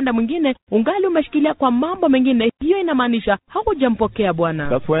ule upande mwingine ungali umeshikilia kwa mambo mengine, hiyo inamaanisha haujampokea Bwana.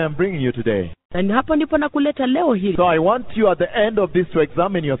 That's why I'm bringing you today. Na hapo ndipo nakuleta leo hili. So I want you at the end of this to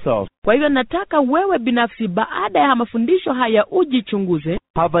examine yourself. Kwa hivyo nataka wewe binafsi baada ya mafundisho haya ujichunguze.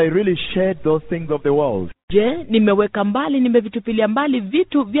 Have I really shared those things of the world? Je, nimeweka mbali, nimevitupilia mbali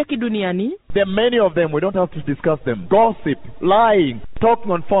vitu vya kiduniani? There are many of them, we don't have to discuss them. Gossip, lying,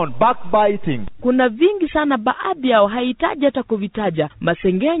 talking on phone, backbiting. Kuna vingi sana, baadhi yao haihitaji hata kuvitaja.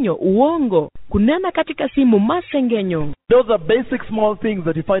 Masengenyo, uongo, kunena katika simu, masengenyo. Those are basic small things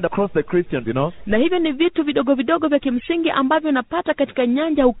that you find across the Christians, you know. Na hivyo ni vitu vidogo vidogo vya kimsingi ambavyo unapata katika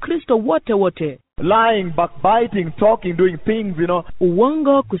nyanja ya Ukristo wote. Lying, backbiting, talking, doing things, you know.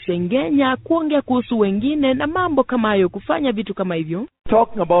 Uongo, kusengenya, kuongea kuhusu wengine na mambo kama hayo, kufanya vitu kama hivyo.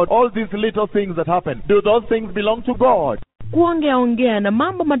 Talking about all these little things that happen. Do those things belong to God? Kuongea na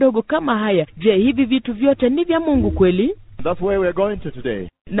mambo madogo kama haya. Je, hivi vitu vyote ni vya Mungu kweli? That's where we're going to today.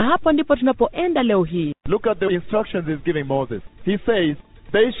 Na hapo ndipo tunapoenda leo hii. Look at the instructions he's giving Moses. He says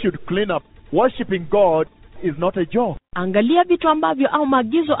they should clean up. Worshiping God is not a joke. Angalia vitu ambavyo au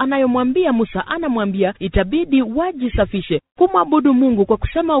maagizo anayomwambia Musa. Anamwambia itabidi wajisafishe. Kumwabudu Mungu kwa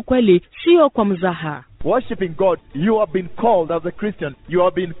kusema ukweli, sio kwa mzaha. Worshiping God, you have been called as a Christian. You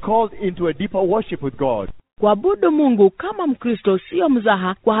have been called into a deeper worship with God. Kuabudu Mungu kama Mkristo sio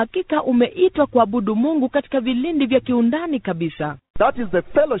mzaha. Kwa hakika umeitwa kuabudu Mungu katika vilindi vya kiundani kabisa. That is the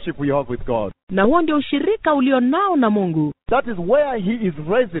fellowship we have with God. Na huo ndio ushirika ulionao na Mungu. That is where he is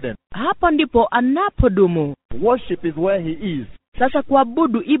resident. Hapo ndipo anapodumu. Worship is where he is. Sasa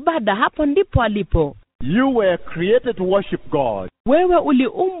kuabudu, ibada, hapo ndipo alipo. You were created to worship God. Wewe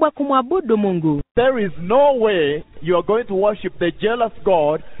uliumbwa kumwabudu Mungu. There is no way you are going to worship the jealous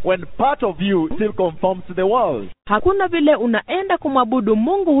God when part of you still conforms to the world. Hakuna vile unaenda kumwabudu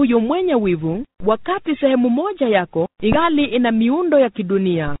Mungu huyu mwenye wivu wakati sehemu moja yako ingali ina miundo ya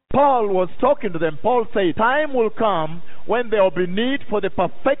kidunia. Paul was talking to them. Paul said, time will come when there will be need for the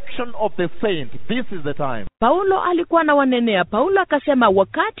perfection of the saint. This is the time. Paulo alikuwa na wanenea. Paulo akasema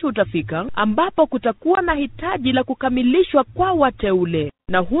wakati utafika ambapo kutakuwa na hitaji la kukamilishwa kwa wateule.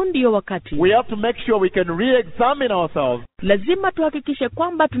 Na huu ndio wakati. We have to make sure we can re-examine ourselves. Lazima tuhakikishe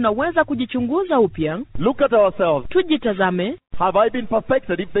kwamba tunaweza kujichunguza upya. Look at ourselves. Tujitazame. Have I been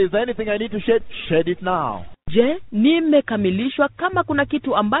perfected? If there is anything I need to shed it now. Je, nimekamilishwa? Kama kuna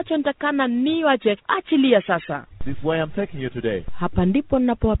kitu ambacho nitakana niwache, achilia sasa. This is where I'm taking you today. Hapa ndipo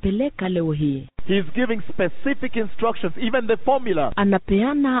ninapowapeleka leo hii. He's giving specific instructions, even the formula.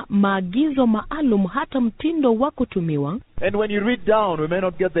 Anapeana maagizo maalum, hata mtindo wa kutumiwa. And when you read down, we may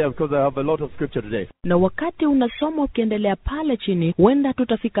not get there because I have a lot of scripture today. Na wakati unasoma ukiendelea pale chini, huenda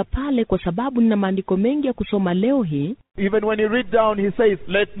tutafika pale kwa sababu nina maandiko mengi ya kusoma leo hii. Even when you read down, he says,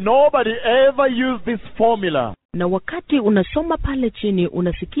 let nobody ever use this formula. Na wakati unasoma pale chini,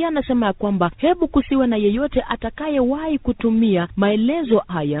 unasikia anasema ya kwamba hebu kusiwe na yeyote atakayewahi kutumia maelezo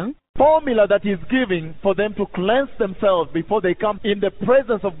haya. Formula that is giving for them to cleanse themselves before they come in the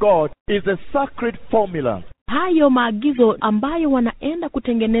presence of God is a sacred formula. Hayo maagizo ambayo wanaenda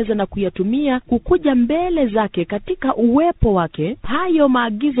kutengeneza na kuyatumia kukuja mbele zake katika uwepo wake, hayo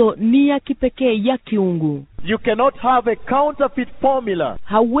maagizo ni ya kipekee, ya kiungu. You cannot have a counterfeit formula.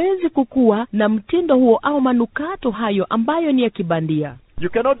 Hawezi kukua na mtindo huo au manukato hayo ambayo ni ya kibandia. You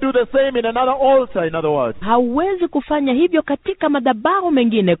cannot do the same in another altar, in other words. Hauwezi kufanya hivyo katika madhabahu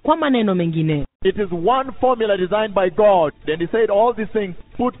mengine, kwa maneno mengine. It is one formula designed by God. And he said all these things,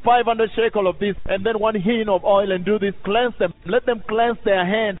 put 500 shekel of this and then 1 hin of oil and do this, cleanse them. Let them cleanse their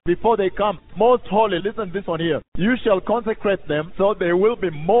hands before they come. Most holy. Listen to this one here. You shall consecrate them so they will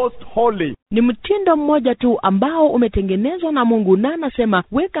be most holy. Ni mtindo mmoja tu ambao umetengenezwa na Mungu, na anasema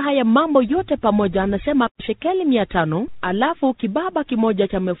weka haya mambo yote pamoja. Anasema shekeli 500, alafu kibaba kimoja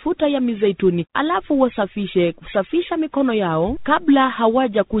cha mafuta ya mizeituni, alafu kusafisha mikono yao kabla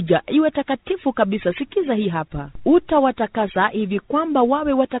hawaja kuja, iwe takatifu kabisa. Sikiza hii hapa, utawatakasa hivi kwamba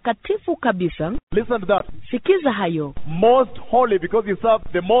wawe watakatifu kabisa. Listen to that. Sikiza hayo. Most holy, because you serve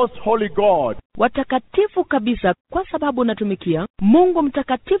the most holy God. Watakatifu kabisa kwa sababu unatumikia Mungu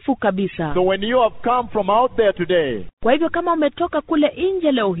mtakatifu kabisa. So when you have come from out there today, kwa hivyo kama umetoka kule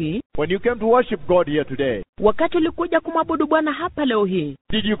nje leo hii, when you came to worship God here today, wakati ulikuja kumwabudu Bwana hapa leo hii,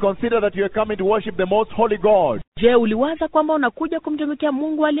 did you consider that you are coming to worship the most holy God? Je, uliwaza kwamba unakuja kumtumikia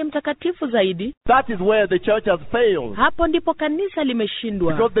Mungu aliye mtakatifu zaidi? That is where the church has failed. Hapo ndipo kanisa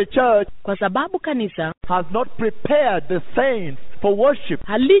limeshindwa. Because the church, kwa sababu kanisa has not prepared the saints for worship.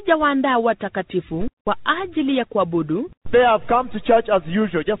 Halijawaandaa watakatifu kwa ajili ya kuabudu. They have come to church as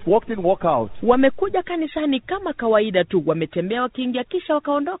usual, just walked in, walk out. Wamekuja kanisani kama kawaida tu, wametembea wakiingia kisha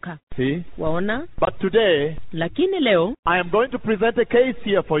wakaondoka. See? Waona? But today, lakini leo, I am going to present a case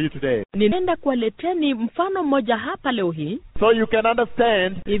here for you today. Ninaenda kuwaleteni mfano mmoja hapa leo hii, so you can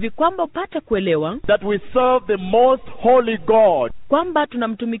understand hivi kwamba upate kuelewa that we serve the most holy God. Kwamba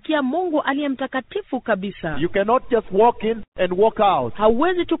tunamtumikia Mungu aliye mtakatifu kabisa. You cannot just walk in and walk out.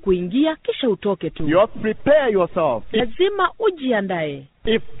 Hauwezi tu kuingia kisha utoke tu. You have to prepare yourself. Lazima ujiandae.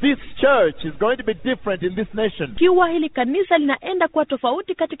 If this church is going to be different in this nation, kiwa hili kanisa linaenda kuwa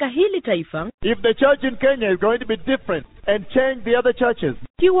tofauti katika hili taifa, if the church in Kenya is going to be different and change the other churches,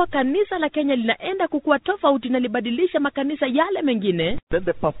 kiwa kanisa la Kenya linaenda kukuwa tofauti na libadilisha makanisa yale mengine, then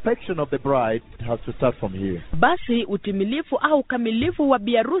the perfection of the bride has to start from here. Basi utimilifu au kamilifu wa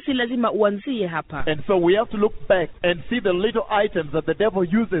biharusi lazima uanzie hapa. And so we have to look back and see the little items that the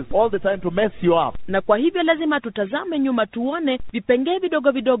devil uses all the time to mess you up. Na kwa hivyo lazima tutazame nyuma tuone vipengee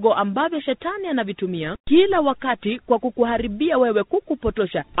vidogo vidogo ambavyo shetani anavitumia kila wakati kwa kukuharibia wewe,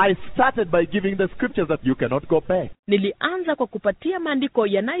 kukupotosha. I started by giving the scriptures that you cannot go back. Nilianza kwa kupatia maandiko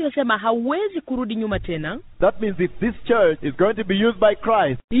yanayosema hauwezi kurudi nyuma tena. That means if this church is going to be used by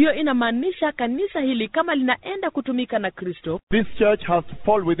Christ, hiyo inamaanisha kanisa hili kama linaenda kutumika na Kristo, this church has to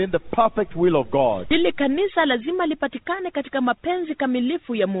fall within the perfect will of God. Hili kanisa lazima lipatikane katika mapenzi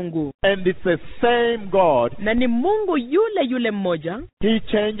kamilifu ya Mungu. And it's the same God. Na ni Mungu yule yule mmoja. He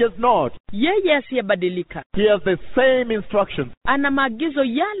changes not. Yeye asiyebadilika. He has the same instructions. Ana maagizo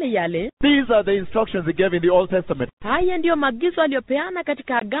yale yale. These are the instructions he gave in the Old Testament. Haya ndiyo maagizo aliyopeana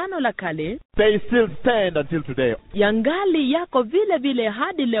katika Agano la Kale. They still stand until today. Yangali yako vile vile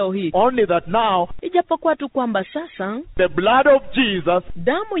hadi leo hii. Only that now, ijapokuwa tu kwamba sasa, the blood of Jesus,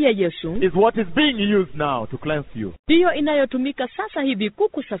 damu ya Yesu, is what is being used now to cleanse you. Ndiyo inayotumika sasa hivi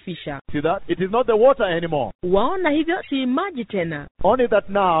kukusafisha. See that? It is not the water anymore. Waona hivyo, si maji tena. Only that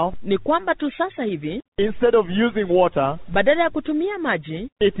now, ni kwamba tu sasa hivi, instead of using water, badala ya kutumia maji,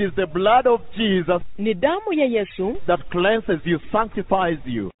 it is the blood of Jesus, ni damu ya Yesu, that cleanses you, sanctifies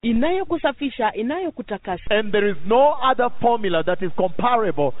you, inayokusafisha, inayokutakasa. And there is no other formula that is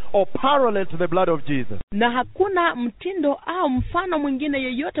comparable or parallel to the blood of Jesus. Na hakuna mtindo au mfano mwingine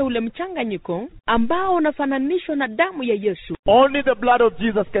yeyote ule mchanganyiko ambao unafananishwa na damu ya Yesu. Only the blood of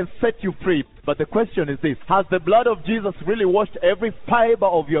Jesus can set you free. But the question is this: has the blood of Jesus really washed every fiber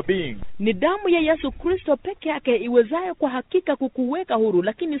of your being? Ni damu ya Yesu Kristo peke yake iwezayo kwa hakika kukuweka huru,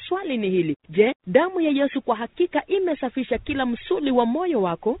 lakini swali ni hili: je, damu ya Yesu kwa hakika imesafisha kila msuli wa moyo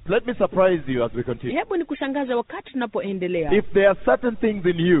wako? Let me surprise you as we continue. Hebu nikushangaze wakati tunapoendelea. If there are certain things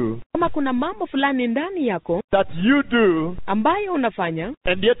in you, kama kuna mambo fulani ndani yako that you do, ambayo unafanya,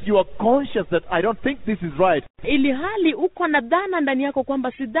 and yet you are conscious that I don't think this is right, ili hali uko na dhana ndani yako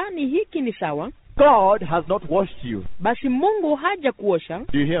kwamba sidhani hiki ni sawa, God has not washed you. Basi Mungu haja kuosha.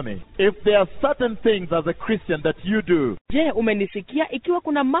 Do you hear me? If there are certain things as a Christian that you do, je, umenisikia? Ikiwa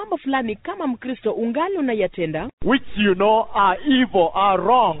kuna mambo fulani kama Mkristo ungali unayatenda, which you know are evil, are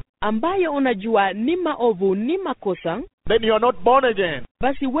wrong, ambayo unajua ni maovu, ni makosa, then you are not born again.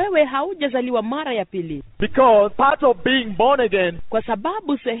 Basi wewe haujazaliwa mara ya pili. Because part of being born again, kwa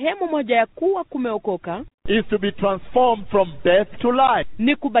sababu sehemu moja ya kuwa kumeokoka, is to be transformed from death to life.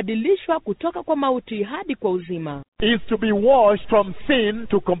 Ni kubadilishwa kutoka kwa mauti hadi kwa uzima. Is to be washed from sin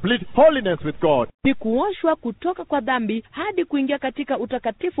to complete holiness with God. Ni kuoshwa kutoka kwa dhambi hadi kuingia katika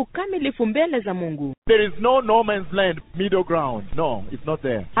utakatifu kamilifu mbele za Mungu. There is no man's land, middle ground. No, it's not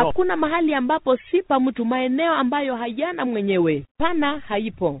there. Hakuna mahali ambapo si pa mtu, maeneo ambayo hayana mwenyewe. Pana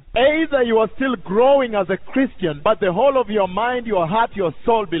haipo. Either you are still growing as a Christian, but the whole of your mind, your heart, your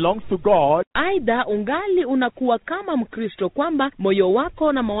soul belongs to God. Aidha ungali unakuwa kama Mkristo kwamba moyo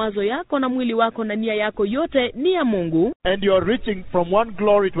wako na mawazo yako na mwili wako na nia yako yote ni ya Mungu, And you are reaching from one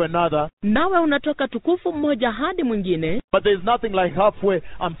glory to another. nawe unatoka tukufu mmoja hadi mwingine, But there is nothing like halfway,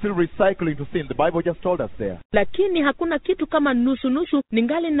 I'm still recycling to sin. The Bible just told us there. lakini hakuna kitu kama nusu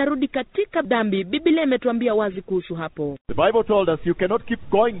ningali narudi katika dhambi. Biblia imetuambia wazi kuhusu hapo. The Bible told us you cannot keep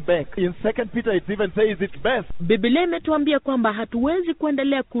going back. In 2 Peter it even says it's best. Biblia imetuambia kwamba hatuwezi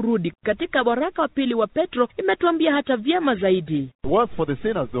kuendelea kurudi. Katika waraka wa pili wa Petro imetuambia hata vyema zaidi. Worse for the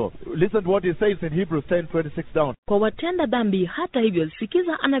sinners though. Listen to what he says in Hebrews 10:26 down. Kwa watenda dhambi hata hivyo,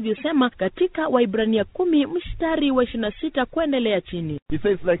 sikiza anavyosema katika Waibrania 10 mstari wa 26 kuendelea chini. He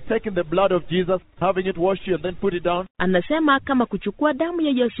says like taking the blood of Jesus, having it washed you and then put it down Anasema kama kuchukua damu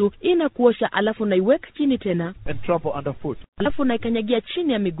ya Yesu inakuosha alafu naiweka chini tena, and trample underfoot. alafu naikanyagia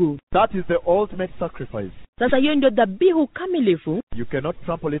chini ya miguu. That is the ultimate sacrifice. Sasa hiyo ndio dhabihu kamilifu. You cannot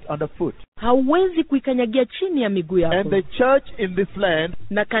trample it underfoot. Hauwezi kuikanyagia chini ya miguu yako. And the church in this land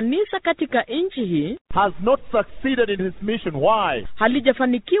Na kanisa katika nchi hii has not succeeded in his mission. Why?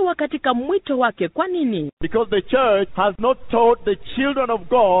 halijafanikiwa katika mwito wake. Kwa nini? Because the church has not taught the children of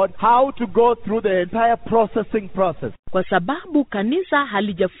God how to go through the entire processing process. Kwa sababu kanisa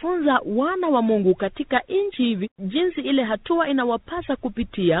halijafunza wana wa Mungu katika nchi hivi jinsi ile hatua inawapasa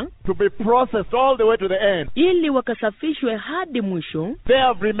kupitia To be processed all the way to the end. ili wakasafishwe hadi mwisho. They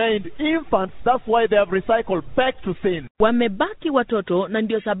have remained infants. That's why they have recycled back to sin. Wamebaki watoto, na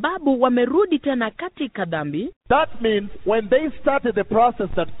ndio sababu wamerudi tena katika dhambi. That means when they started the process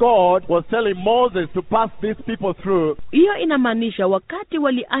that God was telling Moses to pass these people through, Hiyo inamaanisha wakati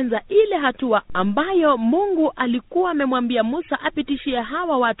walianza ile hatua ambayo Mungu alikuwa amemwambia Musa apitishie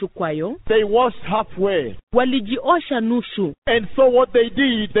hawa watu kwayo, they washed halfway. walijiosha nusu. And so what they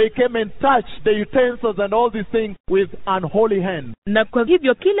did, they came and touched the utensils and all these things with unholy hands. Na kwa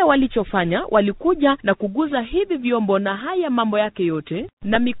hivyo kile walichofanya, walikuja na kuguza hivi vyombo na haya mambo yake yote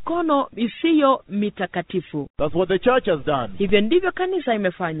na mikono isiyo mitakatifu. That's what the church has done. Hivyo ndivyo kanisa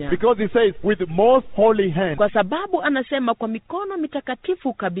imefanya. Because he says, with most holy hands. Kwa sababu anasema kwa mikono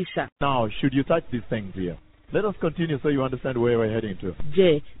mitakatifu kabisa. Now, should you touch these things here? Let us continue so you understand where we're heading to.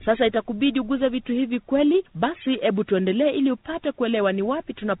 Je, sasa itakubidi uguze vitu hivi kweli? Basi hebu tuendelee ili upate kuelewa ni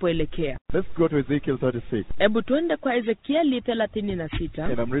wapi tunapoelekea. Let's go to Ezekiel 36. Hebu tuende kwa Ezekieli 36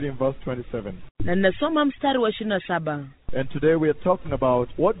 And I'm reading verse 27. na ninasoma mstari wa 27. And today we are talking about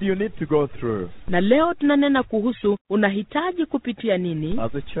what do you need to go through Na leo tunanena kuhusu unahitaji kupitia nini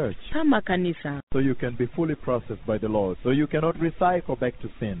as a church kama kanisa, so you can be fully processed by the Lord, so you cannot recycle back to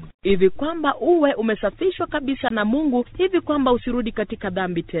sin. hivi kwamba uwe umesafishwa kabisa na Mungu, hivi kwamba usirudi katika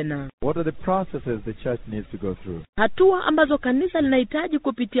dhambi tena. What are the processes the church needs to go through? Hatua ambazo kanisa linahitaji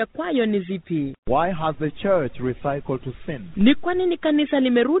kupitia kwayo ni zipi? Why has the church recycled to sin? Ni kwa nini kanisa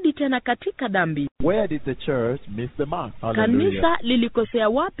limerudi tena katika dhambi? Where did the church miss the mark? Hallelujah. Kanisa lilikosea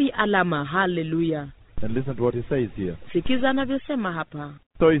wapi alama? Haleluya. And listen to what he says here. Sikiza anavyosema hapa.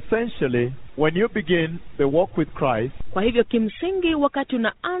 So essentially, when you begin the walk with Christ, Kwa hivyo kimsingi, wakati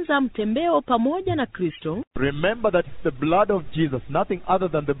unaanza mtembeo pamoja na Kristo, remember that it's the blood of Jesus, nothing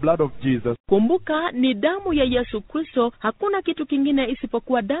other than the blood of Jesus, kumbuka ni damu ya Yesu Kristo. Hakuna kitu kingine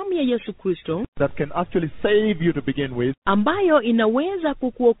isipokuwa damu ya Yesu Kristo that can actually save you to begin with, ambayo inaweza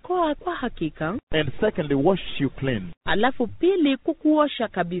kukuokoa kwa hakika, and secondly, wash you clean. alafu pili kukuosha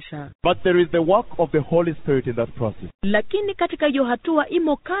kabisa. But there is the work of the Holy Spirit in that process. Lakini katika hiyo hatua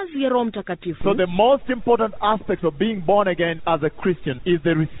imo kazi ya Roho Mtakatifu. So the most important aspect of being born again as a Christian is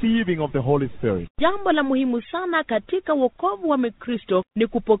the receiving of the Holy Spirit. Jambo la muhimu sana katika wokovu wa Mkristo ni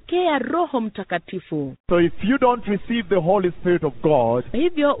kupokea Roho Mtakatifu. So if you don't receive the Holy Spirit of God,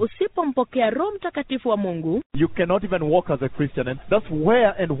 Hivyo usipompokea Roho Mtakatifu wa Mungu, you cannot even walk as a Christian, and that's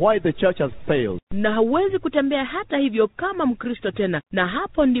where and why the church has failed. na hauwezi kutembea hata hivyo kama Mkristo tena, na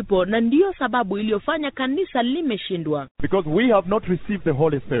hapo ndipo na ndiyo sababu iliyofanya kanisa limeshindwa, Because we have not received the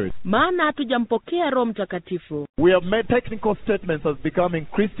Holy Spirit. maana hatujampokea Roho Mtakatifu. We have made technical statements as becoming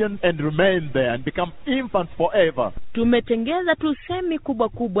Christians and remain there and become infants forever. Tumetengeza tu semi kubwa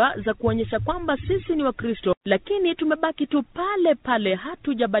kubwa za kuonyesha kwamba sisi ni Wakristo, lakini tumebaki tu pale pale,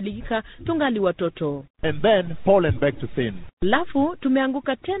 hatujabadilika, tungali watoto. And then fallen back to sin. Alafu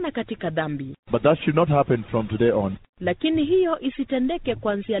tumeanguka tena katika dhambi. But that should not happen from today on. Lakini hiyo isitendeke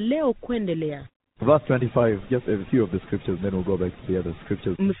kuanzia leo kuendelea. Verse 25, just a few of the scriptures, then we'll go back to the other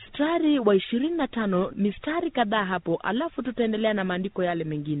scriptures. Mstari wa 25, mistari kadhaa hapo, alafu tutaendelea na maandiko yale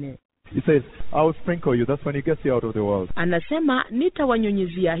mengine. He says, I will sprinkle you. That's when he gets you out of the world. Anasema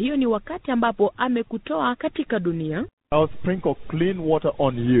nitawanyunyizia. Hiyo ni wakati ambapo amekutoa katika dunia. I'll sprinkle clean water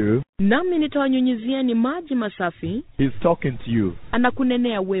on you. nami nitawanyunyizieni maji masafi. He's talking to you.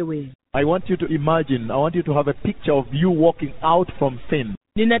 Anakunenea wewe. I want you to imagine, I want you to have a picture of you walking out from sin.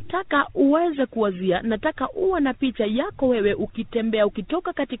 Ninataka uweze kuwazia, nataka uwe na picha yako wewe ukitembea,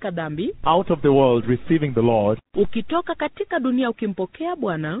 ukitoka katika dhambi, Out of the world, receiving the Lord, ukitoka katika dunia ukimpokea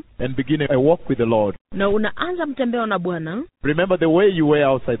Bwana, and beginning a walk with the Lord. na unaanza mtembeo na Bwana. Remember the way you were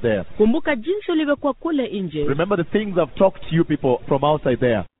outside there. Kumbuka jinsi ulivyokuwa kule nje. Remember the things I've talked to you people from outside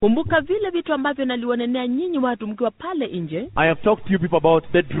there. Kumbuka vile vitu ambavyo naliwanenea nyinyi watu mkiwa pale nje. I have talked to you people about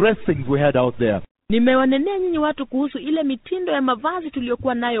the dressings we had out there. Nimewanenea nyinyi watu kuhusu ile mitindo ya mavazi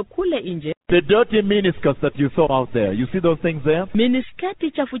tuliyokuwa nayo kule nje. The dirty miniskirts that you saw out there. You see those things there?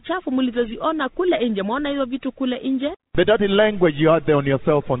 Minisketi chafu chafu mlizoziona kule nje. Mwaona hizo vitu kule nje? The dirty language you had there on your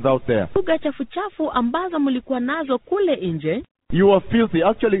cell phones out there. Lugha chafu chafu ambazo mlikuwa nazo kule nje. You were filthy.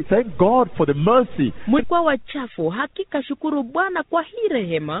 Actually, thank God for the mercy. Mlikuwa wachafu. Hakika shukuru Bwana kwa hii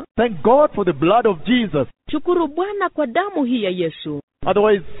rehema. Thank God for the blood of Jesus. Shukuru Bwana kwa damu hii ya Yesu.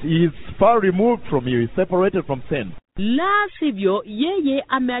 Otherwise, he is far removed from you. He is separated from sin. La sivyo, yeye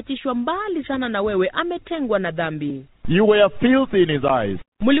ameachishwa mbali sana na wewe, ametengwa na dhambi. You were filthy in his eyes.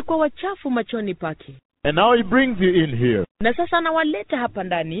 Mlikuwa wachafu machoni pake. And now he brings you in here. Na sasa anawaleta hapa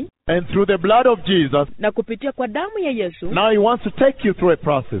ndani. And through the blood of Jesus, Na kupitia kwa damu ya Yesu, now he wants to take you through a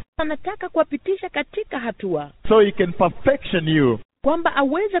process. anataka kuwapitisha katika hatua. So he can perfection you Kwamba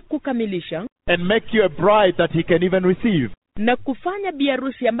aweze kukamilisha. and make you a bride that he can even receive. Na kufanya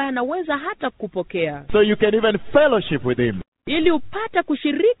biharusi ambaye anaweza hata kupokea. So you can even fellowship with him. Ili upate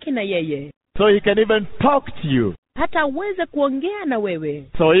kushiriki na yeye. So he can even talk to you. Hata aweze kuongea na wewe.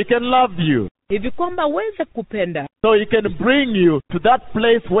 So he can love you. Hivi kwamba aweze kupenda. So he can bring you to that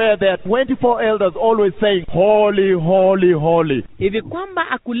place where there are 24 elders always saying, holy, holy, holy. Hivi kwamba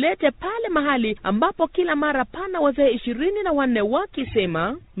akulete pale mahali ambapo kila mara pana wazee 24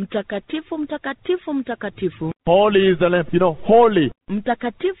 wakisema, mtakatifu, mtakatifu, mtakatifu. Holy is the Lamb. You know, holy.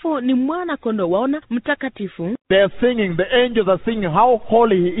 Mtakatifu ni mwana kondoo. Waona, mtakatifu. They are singing, the angels are singing how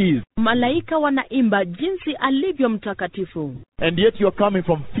holy he is. Malaika wanaimba jinsi alivyo mtakatifu. And yet you are coming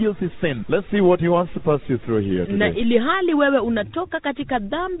from filthy sin. Let's see what he wants to pass you through here Na today. ili hali wewe unatoka katika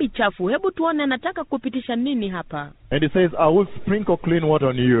dhambi chafu. Hebu tuone anataka kupitisha nini hapa. And he says, I will sprinkle clean water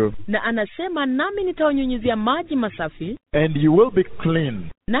on you, Na anasema, nami nitawanyunyizia maji masafi, and you will be clean.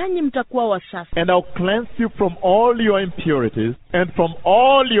 nanyi mtakuwa wasafi. And I'll cleanse you from all your impurities and from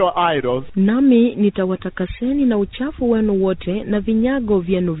all your idols. Nami nitawatakaseni na uchafu wenu wote na vinyago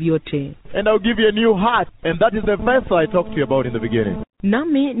vyenu vyote. And I'll give you a new heart. And that is the vessel I talked to you about in the beginning.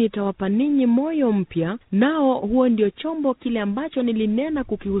 Nami nitawapa ninyi moyo mpya, nao huo ndio chombo kile ambacho nilinena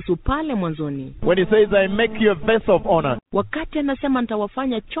kukihusu pale mwanzoni. When he says, I make you a vessel of honor, Wakati anasema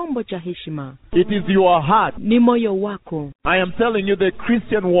nitawafanya chombo cha heshima, it is your heart. ni moyo wako. I am telling you, the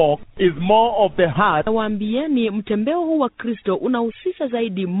Christian walk is more of the heart Nawaambieni, mtembeo huu wa Kristo unahusisha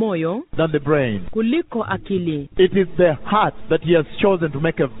zaidi moyo than the brain. kuliko akili. It is the heart that he has chosen to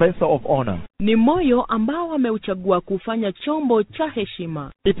make a vessel of honor. Ni moyo ambao ameuchagua kufanya chombo cha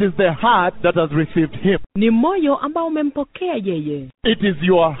heshima. It is the heart that has received him. Ni moyo ambao umempokea yeye. It is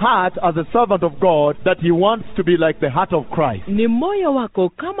your heart as a servant of God that he wants to be like the heart of Christ. Ni moyo wako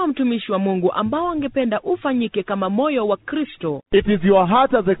kama mtumishi wa Mungu ambao angependa ufanyike kama moyo wa Kristo. It is your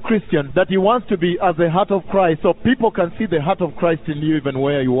heart as a Christian that he wants to be as the heart of Christ, so people can see the heart of Christ in you even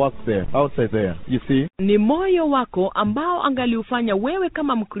where you work there, outside there. You see? Ni moyo wako ambao angaliufanya wewe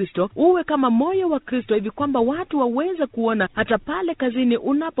kama Mkristo uwe kama moyo wa Kristo, hivi kwamba watu waweze kuona hata pale kazini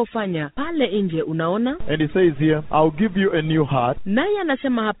unapofanya, pale nje. Unaona? And he says here, I'll give you a new heart Naye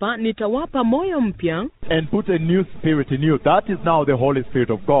anasema hapa, nitawapa moyo mpya and put a new spirit in you. That is now the Holy Spirit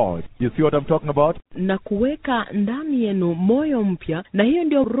of God. You see what I'm talking about? na kuweka ndani yenu moyo mpya, na hiyo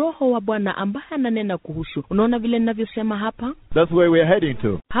ndio Roho wa Bwana ambaye ananena kuhusu. Unaona vile ninavyosema hapa? That's where we're heading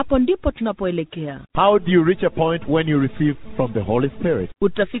to. Hapo ndipo tunapoelekea. How do you reach a point when you receive from the Holy Spirit?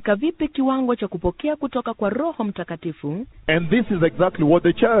 Utafika vipi kiwango cha kupokea kutoka kwa Roho Mtakatifu? And this is exactly what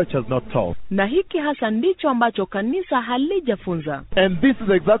the church has not taught. Na hiki hasa ndicho ambacho kanisa halijafunza. And this is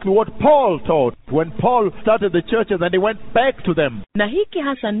exactly what Paul taught when Paul started the churches and he went back to them. Na hiki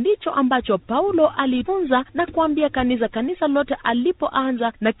hasa ndicho ambacho Paulo alifunza na kuambia kanisa lote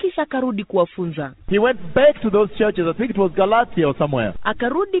alipoanza, na kisha akarudi kuwafunza. He went back to those churches. I think it was Galatia or somewhere.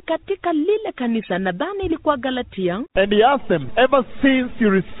 Akarudi katika lile kanisa, nadhani ilikuwa Galatia, And he asked them, ever since you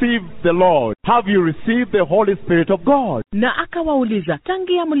received the Lord, have you received the Holy Spirit of God? na akawauliza,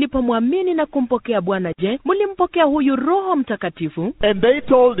 tangia mlipomwamini na kumpokea Bwana, je, mlimpokea huyu Roho Mtakatifu? And they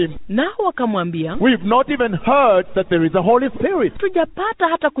told him, Nao wakamwambia, we've we've not even heard that there is a Holy Spirit. Tujapata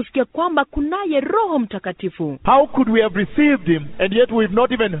hata kusikia kwamba kunaye Roho Mtakatifu. How could we have received him and yet we've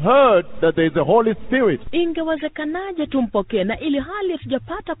not even heard that there is a Holy Spirit? Ingewezekanaje tumpokee na ili hali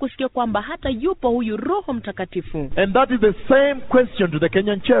tujapata kusikia kwamba hata yupo huyu Roho Mtakatifu? And that is the same question to the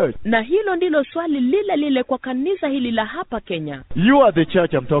Kenyan church. Na hilo ndilo swali lile lile kwa kanisa hili la hapa Kenya. You are the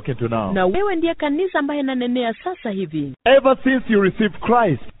church I'm talking to now. Na wewe ndiye kanisa ambaye nanenea sasa hivi. Ever since you received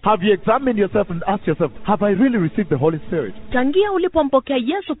Christ, have you examined yourself and asked yourself, have I really received the Holy Spirit? Tangia ulipompokea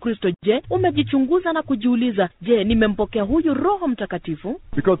Yesu Kristo, je, umejichunguza na kujiuliza, je, nimempokea huyu Roho Mtakatifu?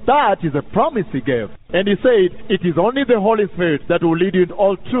 Because that is a promise he gave. And he said, it is only the Holy Spirit that will lead you in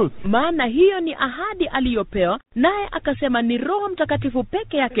all truth. Maana hiyo ni ahadi aliyopewa, naye akasema ni Roho Mtakatifu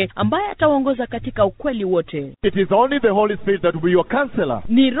peke yake ambaye ataongoza katika ukweli wote. It is only the Holy Spirit that will be your counselor.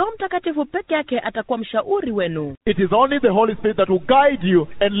 Ni Roho Mtakatifu peke yake atakuwa mshauri wenu. It is only the Holy Spirit that will guide you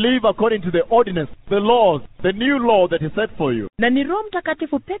and live according to the ordinance, the laws, the new law that he set for you. Na ni Roho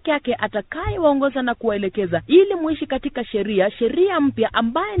Mtakatifu peke yake atakayewaongoza na kuwaelekeza ili muishi katika sheria mpya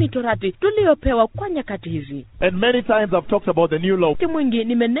ambaye ni Torati tuliyopewa kwa nyakati hizi. And many times I've talked about the new law. Wakati mwingi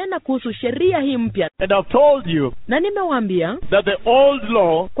nimenena kuhusu sheria hii mpya. And I've told you na nimewaambia that the old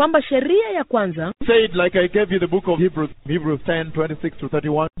law kwamba sheria ya kwanza said, like I gave you the book of Hebrews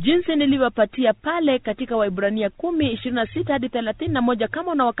 10:26-31. Jinsi nilivyopatia pale katika Waebrania 10:26 hadi 31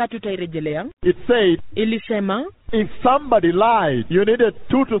 kama na wakati utairejelea. It said, ilisema, if somebody lied, you needed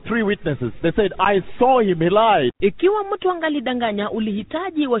 2 to 3 witnesses. They said, I saw him, he lied. Ikiwa mtu angalidanganya,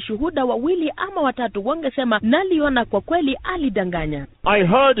 ulihitaji washuhuda 2 ama 3 wangesema naliona kwa kweli alidanganya. I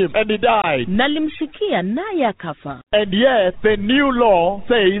heard him and he died. Nalimsikia naye akafa. And yet the new law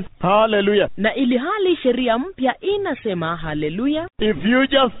says, hallelujah. Na ili hali sheria mpya inasema hallelujah. If you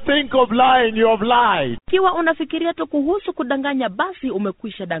just think of lying, you have lied. Ikiwa unafikiria tu kuhusu kudanganya, basi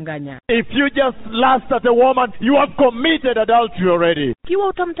umekwisha danganya. If you just lust at a woman, you have committed adultery already. Ikiwa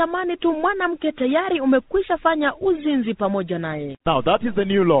utamtamani tu mwanamke, tayari umekwisha fanya uzinzi pamoja naye. Now that is the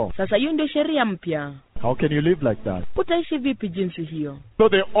new law. Sasa hiyo ndio sheria mpya. How can you live like that? Utaishi vipi jinsi hiyo? So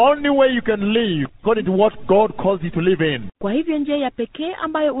the only way you can live according to what God calls you to live in. Kwa hivyo njia ya pekee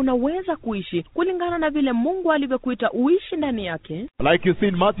ambayo unaweza kuishi kulingana na vile Mungu alivyokuita uishi ndani yake. Like you see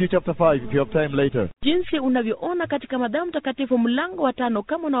in Matthew chapter 5 if you have time later. Jinsi unavyoona katika Mathayo mtakatifu mlango wa 5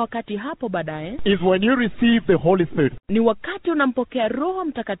 kama na wakati hapo baadaye. Is when you receive the Holy Spirit. Ni wakati unampokea Roho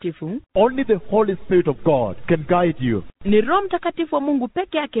Mtakatifu. Only the Holy Spirit of God can guide you. Ni Roho Mtakatifu wa Mungu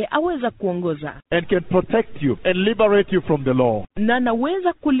peke yake aweza kuongoza. And can protect you and liberate you from the law. Na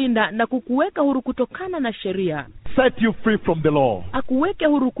anaweza kulinda na kukuweka huru kutokana na sheria. Set you free from the law. Akuweke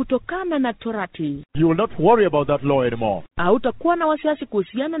huru kutokana na Torati. You will not worry about that law anymore. Hautakuwa na wasiwasi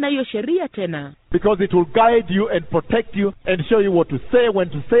kuhusiana na hiyo sheria tena. Because it will guide you and protect you and show you what to say, when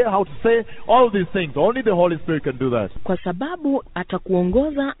to say, how to say, all these things. Only the Holy Spirit can do that. Kwa sababu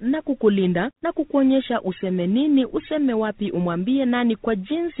atakuongoza na kukulinda na kukuonyesha useme nini, useme wapi, umwambie nani, kwa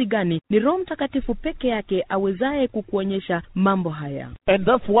jinsi gani. Ni Roho Mtakatifu peke yake awezaye kukuonyesha mambo haya. And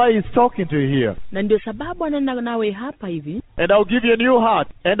that's why he's talking to you here. Na ndio sababu anena nawe hapa hivi. And I'll give you a new heart.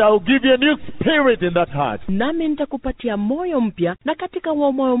 And I'll give you a new spirit in that heart. Nami nitakupatia moyo mpya, na katika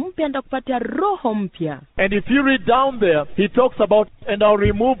huo moyo mpya nitakupatia roho mpya. And if you read down there, he talks about, and I'll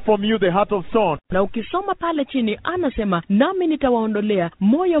remove from you the heart of stone. Na ukisoma pale chini anasema, nami nitawaondolea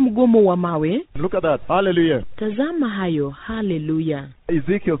moyo mgumu wa mawe. Look at that. Hallelujah. Tazama hayo. Hallelujah.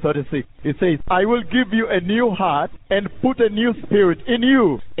 Ezekiel 36, it says, I will give you a new heart and put a new spirit in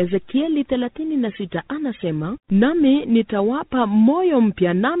you. Ezekieli 36 anasema, nami nitawapa moyo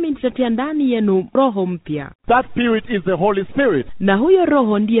mpya, nami nitatia ndani yenu roho mpya. That spirit is the Holy Spirit. Na huyo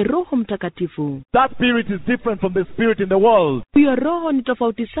roho ndiye Roho Mtakatifu. That spirit is different from the spirit in the world. Huyo roho ni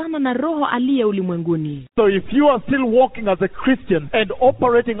tofauti sana na roho aliye ulimwenguni. So if you are still walking as a Christian and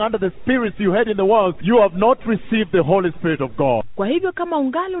operating under the spirits you had in the world, you have not received the Holy Spirit of God. Kwa hivyo kama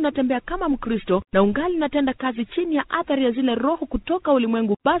ungali unatembea kama Mkristo na ungali unatenda kazi chini ya athari ya zile roho kutoka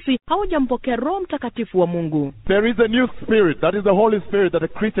ulimwengu, basi haujampokea Roho Mtakatifu wa Mungu. There is a new spirit, that is the Holy Spirit that a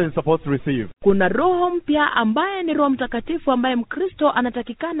Christian is supposed to receive. Kuna roho mpya ambaye ni Roho Mtakatifu ambaye Mkristo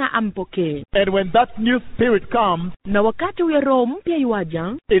anatakikana ampokee. And when that new spirit comes, na wakati huyo roho mpya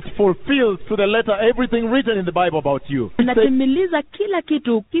yuaja, it fulfills to the letter everything written in the Bible about you. Inatimiliza kila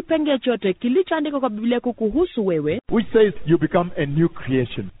kitu, kipengee chote kilichoandikwa kwa Biblia kukuhusu wewe. Which says you become a new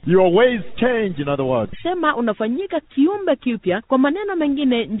creation. Your ways change, in other words. Sema unafanyika kiumbe kipya, kwa maneno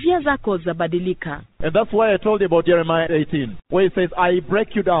mengine njia zako zabadilika. And that's why I told you about Jeremiah 18, where it says, I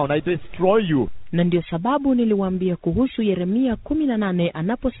break you down, I destroy you. Na ndio sababu niliwaambia kuhusu Yeremia 18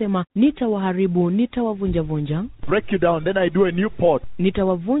 anaposema, nitawaharibu, nitawavunja-vunja, break you down, then I do a new pot,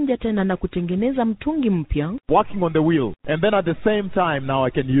 nitawavunja tena na kutengeneza mtungi mpya, working on the wheel, and then at the same time now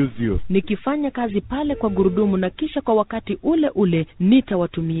I can use you. nikifanya kazi pale kwa gurudumu, na kisha kwa wakati ule ule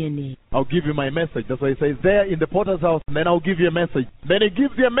nitawatumieni. I'll give you my message. That's why he says there in the potter's house, and then I'll give you a message. Then he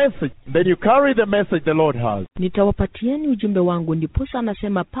gives you a message. Then you carry the message the Lord has. Nitawapatieni ujumbe wangu, ndiposa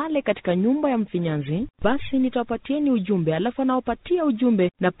anasema pale katika nyumba ya mfinyanzi, basi nitawapatieni ujumbe, alafu anawapatia ujumbe,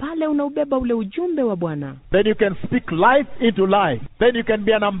 na pale unaubeba ule ujumbe wa Bwana. Then you can speak life into life. Then you can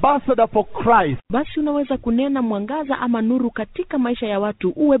be an ambassador for Christ. Basi unaweza kunena mwangaza ama nuru katika maisha ya watu,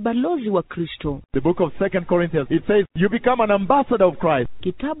 uwe balozi wa Kristo. The book of 2 Corinthians, it says you become an ambassador of Christ.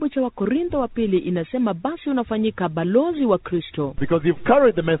 Kitabu cha Wakorintho wa pili inasema basi unafanyika balozi wa Kristo. Because you've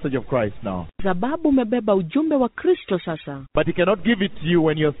carried the message of Christ now. Sababu umebeba ujumbe wa Kristo sasa. But he cannot give it to you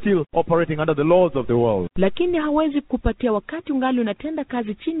when you're still operating under the laws of the world. Lakini hawezi kupatia wakati ungali unatenda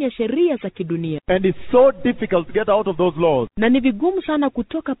kazi chini ya sheria za kidunia. And it's so difficult to get out of those laws. Na ni vigumu sana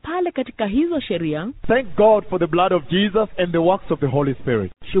kutoka pale katika hizo sheria. Thank God for the blood of Jesus and the works of the Holy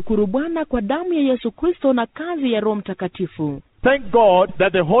Spirit. Shukuru Bwana kwa damu ya Yesu Kristo na kazi ya Roho Mtakatifu. Thank God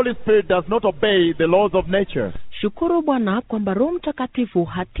that the Holy Spirit does not obey the laws of nature. Shukuru Bwana kwamba Roho Mtakatifu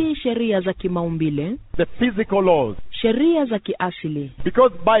hatii sheria za kimaumbile, The physical laws. sheria za kiasili.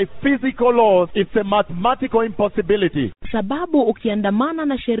 Because by physical laws, it's a mathematical impossibility. Sababu ukiandamana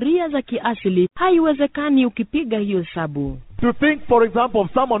na sheria za kiasili, haiwezekani ukipiga hiyo hesabu. To think, for example,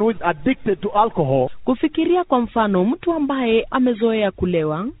 of someone who is addicted to alcohol, Kufikiria kwa mfano mtu ambaye amezoea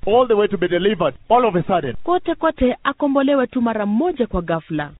kulewa, all the way to be delivered all of a sudden. kote akombolewe tu mara moja kwa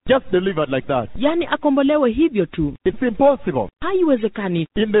ghafla. Just delivered like that. Yani akombolewe hivyo tu. It's impossible. Haiwezekani.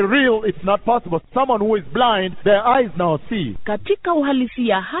 In the real, it's not possible. Someone who is blind, their eyes now see. Katika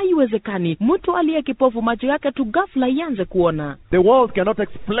uhalisia haiwezekani. Mtu aliye kipofu macho yake tu ghafla ianze kuona. The world cannot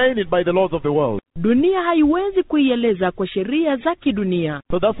explain it by the laws of the world. Dunia haiwezi kuieleza kwa sheria za kidunia.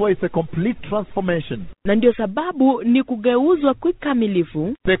 So that's why it's a complete transformation. Na ndio sababu ni kugeuzwa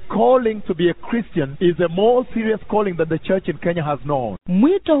kikamilifu. The calling to be a Christian is a more serious calling that the church in Kenya has known.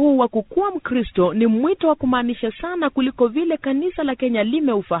 Mwito huu wa kukuwa Mkristo ni mwito wa kumaanisha sana kuliko vile kanisa la Kenya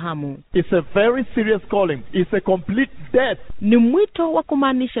limeufahamu. It's a very serious calling. It's a complete death. Ni mwito wa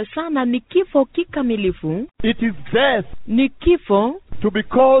kumaanisha sana, ni kifo kikamilifu. It is death. Ni kifo. To be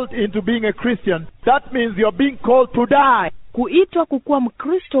called into being a Christian, that means you're being called to die. Kuitwa kukuwa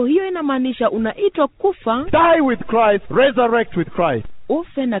Mkristo, hiyo inamaanisha unaitwa kufa. Die with Christ, resurrect with Christ.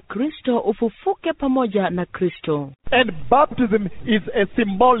 Ufe na Kristo, ufufuke pamoja na Kristo. And baptism is a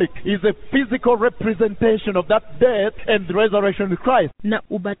symbolic, is a physical representation of that death and resurrection with Christ. Na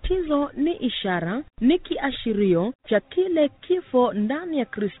ubatizo ni ishara, ni kiashirio cha kile kifo ndani ya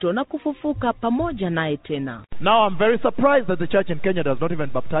Kristo na kufufuka pamoja naye tena. Now I'm very surprised that the church in Kenya does not even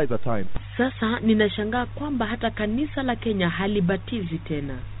baptize at times. Sasa ninashangaa kwamba hata kanisa la Kenya halibatizi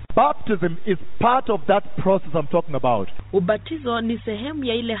tena. Baptism is part of that process I'm talking about. Ubatizo ni sehemu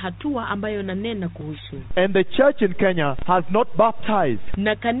ya ile hatua ambayo nanena kuhusu. And the church in Kenya has not baptized.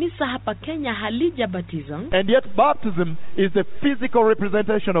 Na kanisa hapa Kenya halijabatiza. And yet baptism is a physical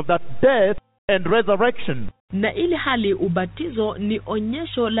representation of that death and resurrection. Na ile hali ubatizo ni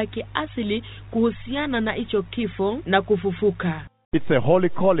onyesho la kiasili kuhusiana na hicho kifo na kufufuka. It's a holy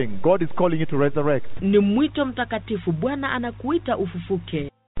calling. God is calling you to resurrect. Ni mwito mtakatifu. Bwana anakuita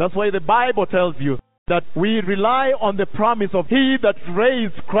ufufuke. That's why the Bible tells you that we rely on the promise of He that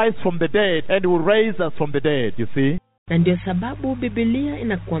raised Christ from the dead and will raise us from the dead, you see. Na ndio sababu Biblia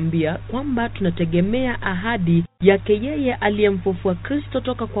inakuambia kwamba tunategemea ahadi yake yeye aliyemfufua Kristo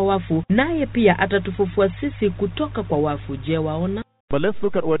toka kwa wafu, naye pia atatufufua sisi kutoka kwa wafu. Je, waona? But let's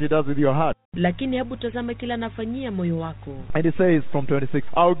look at what He does with your heart. Lakini hebu tazama kila anafanyia moyo wako. And He says from 26,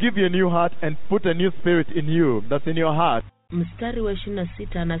 I'll give you a new heart and put a new spirit in you, that's in your heart. Mstari wa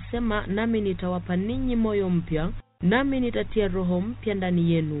 26 anasema, nami nitawapa ninyi moyo mpya, nami nitatia roho mpya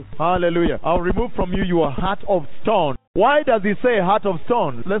ndani yenu. Hallelujah. I'll remove from you your heart of stone. Why does He say heart of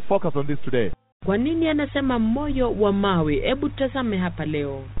stone? Let's focus on this today. Kwa nini anasema moyo wa mawe? Hebu tazame hapa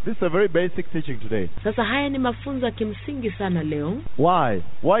leo. This is a very basic teaching today. Sasa haya ni mafunzo ya kimsingi sana leo. Why?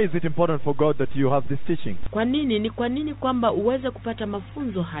 Why is it important for God that you have this teaching? Kwa nini? Ni kwa nini kwamba uweze kupata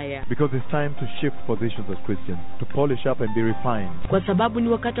mafunzo haya? Because it's time to shift positions as Christians, to polish up and be refined. Kwa sababu ni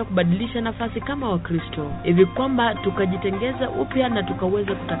wakati wa kubadilisha nafasi kama Wakristo, hivi kwamba tukajitengeza upya na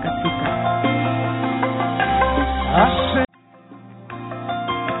tukaweza kutakasika.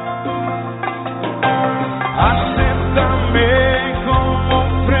 Acéptame como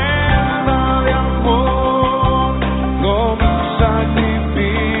ofrenda de amor, como un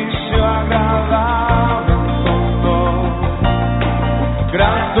sacrificio agradable.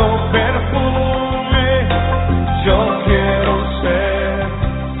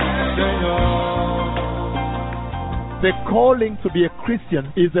 The calling to be a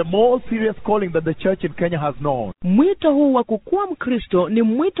Christian is a more serious calling that the church in Kenya has known. Mwito huu wa kukuwa Mkristo ni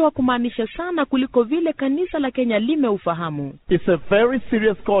mwito wa kumaanisha sana kuliko vile kanisa la Kenya limeufahamu. It's a very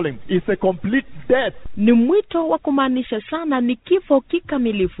serious calling. It's a complete death. Ni mwito wa kumaanisha sana, ni kifo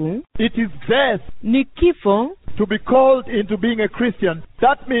kikamilifu. It is death. Ni kifo. To be called into being a Christian,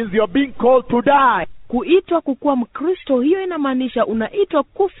 that means you're being called to die. Kuitwa kukuwa Mkristo, hiyo inamaanisha unaitwa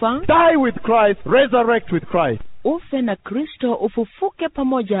kufa. Die with Christ, resurrect with Christ. Ufe na Kristo, ufufuke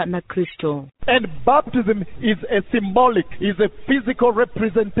pamoja na Kristo. And baptism is a symbolic, is a physical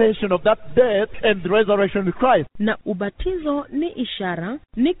representation of that death and resurrection with Christ. Na ubatizo ni ishara,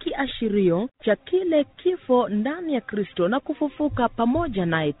 ni kiashirio cha kile kifo ndani ya Kristo na kufufuka pamoja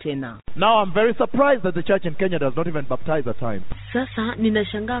naye tena. Now I'm very surprised that the church in Kenya does not even baptize at times. Sasa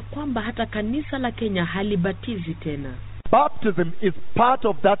ninashangaa kwamba hata kanisa la Kenya halibatizi tena. Baptism is part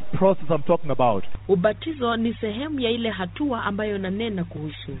of that process I'm talking about. Ubatizo ni sehemu ya ile hatua ambayo nanena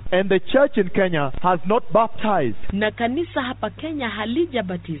kuhusu. And the church in Kenya has not baptized. Na kanisa hapa Kenya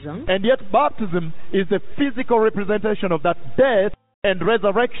halijabatiza. And yet baptism is a physical representation of that death and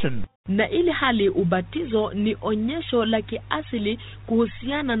resurrection. Na ili hali ubatizo ni onyesho la kiasili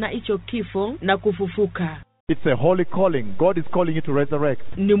kuhusiana na hicho kifo na kufufuka. It's a holy calling. God is calling you to resurrect.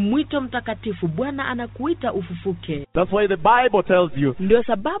 Ni mwito mtakatifu. Bwana anakuita ufufuke. That's why the Bible tells you. Ndio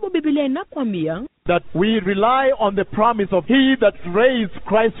sababu Biblia inakwambia that we rely on the promise of He that raised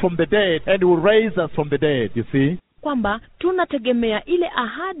Christ from the dead and will raise us from the dead. You see? Kwamba tunategemea ile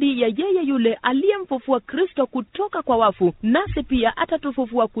ahadi ya yeye yule aliyemfufua Kristo kutoka kwa wafu, nasi pia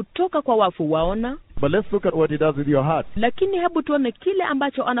atatufufua kutoka kwa wafu. Waona? But let's look at what He does with your heart. Lakini hebu tuone kile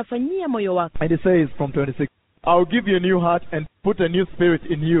ambacho anafanyia moyo wako. And He says from 26, I'll give you a new heart and put a new spirit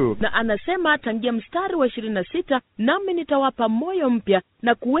in you. Na anasema tangia mstari wa 26, nami nitawapa moyo mpya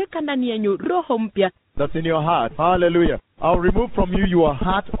na kuweka ndani yenu roho mpya. That's in your heart. Hallelujah. I'll remove from you your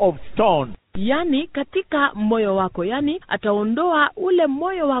heart of stone. Yani katika moyo wako, yani ataondoa ule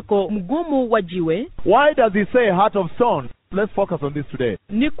moyo wako mgumu wa jiwe. Why does He say heart of stone? Let's focus on this today.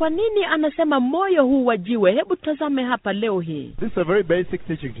 Ni kwa nini anasema moyo huu wa jiwe? Hebu tazame hapa leo hii. This is a very basic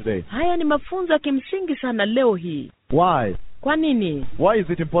teaching today. Haya ni mafunzo ya kimsingi sana leo hii. Why? Kwa nini? Why is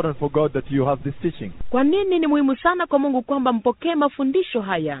it important for God that you have this teaching? Kwa nini ni muhimu sana kwa Mungu kwamba mpokee mafundisho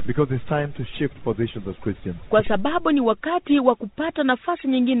haya? Because it's time to shift positions as Christians. Kwa sababu ni wakati wa kupata nafasi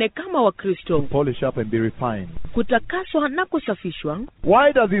nyingine kama Wakristo. To polish up and be refined. Kutakaswa na kusafishwa.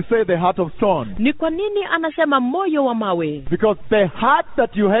 Why does He say the heart of stone? Ni kwa nini anasema moyo wa mawe? Because the heart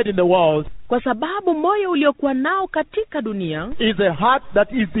that you had in the world, kwa sababu moyo uliokuwa nao katika dunia, is a heart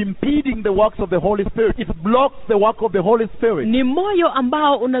that is impeding the works of the Holy Spirit. It blocks the work of the Holy Spirit. Ni moyo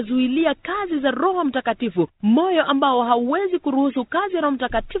ambao unazuilia kazi za Roho Mtakatifu, moyo ambao hauwezi kuruhusu kazi ya Roho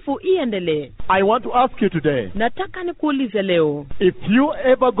Mtakatifu iendelee. I want to ask you today. Nataka nikuulize leo. If you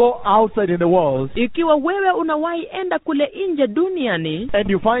ever go outside in the world, ikiwa wewe unawahi enda kule nje duniani, and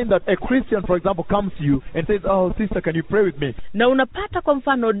you find that a Christian, for example, comes to you and says, "Oh, sister, can you pray with me?" Na unapata kwa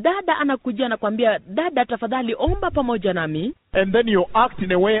mfano dada anakuja na kwambia, dada tafadhali omba pamoja nami. And then you act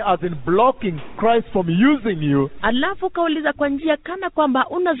in a way as in blocking Christ from using you. Alafu kauliza kwa njia kana kwamba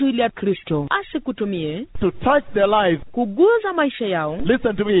unazuilia Kristo asikutumie to touch their lives, kuguza maisha yao.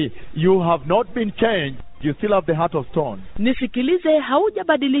 Listen to me, you have not been changed. You still have the heart of stone. Nisikilize,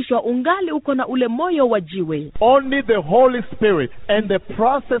 haujabadilishwa, ungali uko na ule moyo wa jiwe. Only the Holy Spirit and the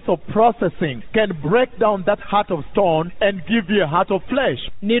process of processing can break down that heart of stone and give you a heart of flesh.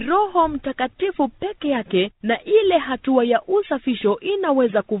 Ni Roho Mtakatifu peke yake na ile hatua ya usafisho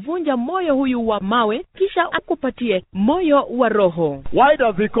inaweza kuvunja moyo huyu wa mawe kisha akupatie moyo wa roho. Why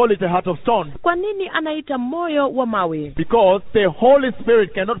does He call it a heart of stone? Kwa nini anaita moyo wa mawe? Because the Holy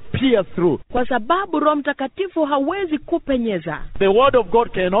Spirit cannot pierce through. Kwa sababu Roho Mtakatifu hawezi kupenyeza. The word of God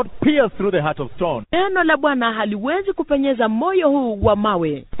cannot pierce through the heart of stone. Neno la Bwana haliwezi kupenyeza moyo huu wa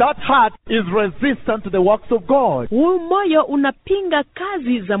mawe. That heart is resistant to the works of God. Huu moyo unapinga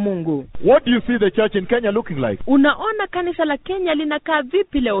kazi za Mungu. What do you see the church in Kenya looking like? Unaona kanisa la Kenya linakaa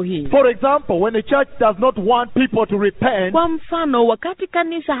vipi leo hii? For example, when the church does not want people to repent, kwa mfano wakati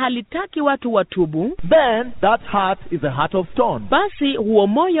kanisa halitaki watu watubu, then that heart is a heart of stone. Basi huo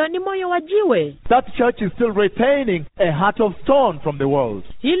moyo ni moyo wa jiwe. That church is still retaining a heart of stone from the world.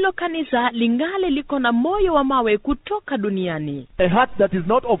 Hilo kanisa lingali liko na moyo wa mawe kutoka duniani. A heart that is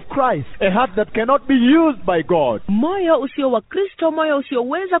not of Christ, a heart that cannot be used by God. Moyo usio wa Kristo, moyo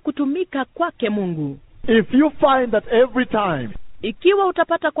usioweza kutumika kwake Mungu. If you find that every time Ikiwa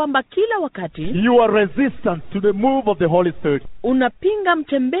utapata kwamba kila wakati you are resistant to the move of the Holy Spirit, unapinga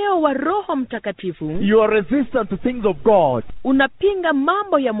mtembeo wa Roho Mtakatifu, you are resistant to things of God, unapinga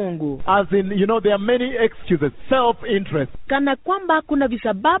mambo ya Mungu, as in, there are many excuses, self-interest, kana kwamba kuna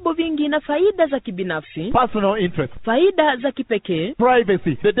visababu vingi na faida za kibinafsi, personal interest, faida za kipekee,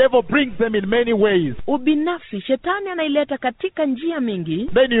 privacy. The devil brings them in many ways. ubinafsi, shetani anaileta katika njia mingi.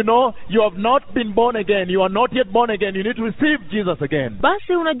 Then you have not been born again. You are not yet born again. You need to receive Jesus again.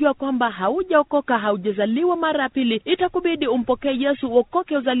 Basi unajua kwamba haujaokoka, haujazaliwa mara ya pili, itakubidi umpokee Yesu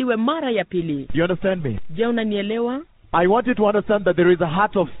uokoke uzaliwe mara ya pili. You understand me? Je, unanielewa? I want you to understand that there is a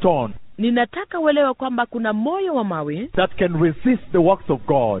heart of stone Ninataka uelewe kwamba kuna moyo wa mawe that can resist the works of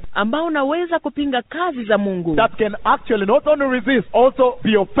God, ambao unaweza kupinga kazi za Mungu, that can actually not only resist, also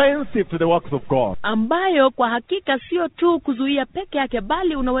be offensive to the works of God. ambayo kwa hakika sio tu kuzuia peke yake,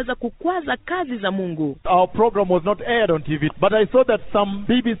 bali unaweza kukwaza kazi za Mungu. Our program was not aired on TV, but I saw that some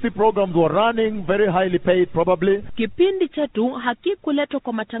BBC programs were running, very highly paid probably. Kipindi chetu hakikuletwa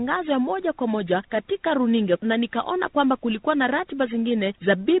kwa matangazo ya moja kwa moja katika runinga, na nikaona kwamba kulikuwa na ratiba zingine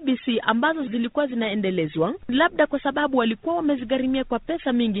za BBC ambazo zilikuwa zinaendelezwa, labda kwa sababu walikuwa wamezigharimia kwa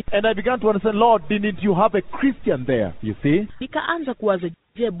pesa mingi. And I began to understand, Lord, didn't you have a Christian there, you see? Nikaanza kuwaza,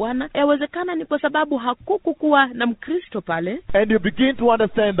 je, Bwana, yawezekana ni kwa sababu hakukuwa na Mkristo pale? And you begin to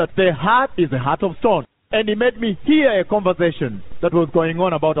understand that the heart is a heart of stone. And he made me hear a conversation that was going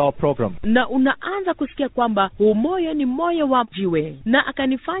on about our program. Na unaanza kusikia kwamba huu moyo ni moyo wa jiwe, na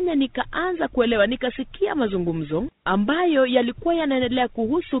akanifanya nikaanza kuelewa, nikasikia mazungumzo ambayo yalikuwa yanaendelea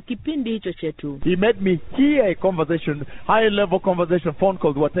kuhusu kipindi hicho chetu. He made me hear a conversation, high level conversation, phone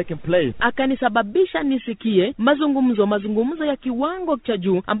calls were taking place. Akanisababisha nisikie mazungumzo ya kiwango cha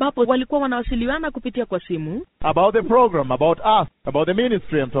juu, ambapo walikuwa wanawasiliana kupitia kwa simu About the program, about us, about the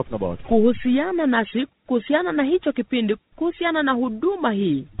ministry I'm talking about. kuhusiana nasi, kuhusiana na hicho kipindi, kuhusiana na huduma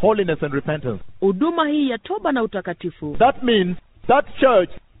hii, Holiness and repentance. huduma hii ya toba na utakatifu. That means that church,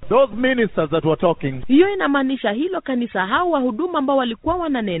 those ministers that were talking, Hiyo inamaanisha hilo kanisa, hao wahuduma ambao walikuwa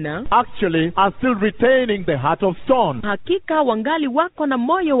wananena, actually are still retaining the heart of stone. hakika wangali wako na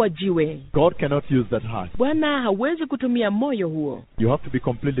moyo wa jiwe. God cannot use that heart. Bwana hawezi kutumia moyo huo. You have to be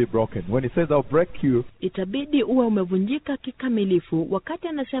completely broken. When he says, I'll break you Itabidi uwe umevunjika kikamilifu. Wakati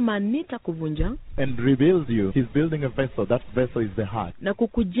anasema nitakuvunja and rebuild you, he's building a vessel. That vessel is the heart. na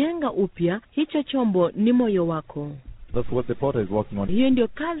kukujenga upya, hicho chombo ni moyo wako. That's what the potter is working on. Hiyo ndio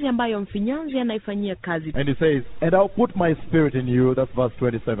kazi ambayo mfinyanzi anaifanyia kazi. And he says, and I'll put my spirit in you. That's verse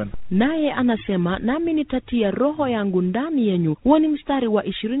 27. Naye anasema, nami nitatia roho yangu ndani yenu. Huo ni mstari wa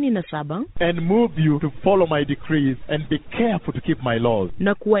 27. And move you to follow my decrees and be careful to keep my laws.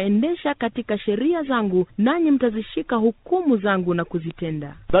 Na kuwaendesha katika sheria zangu, nanyi mtazishika hukumu zangu na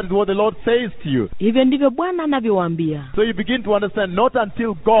kuzitenda. That is what the Lord says to you. Hivyo ndivyo Bwana anavyowaambia. So you begin to understand, not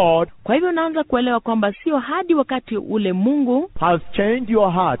until God Kwa hivyo unaanza kuelewa kwamba sio hadi wakati ule Mungu has changed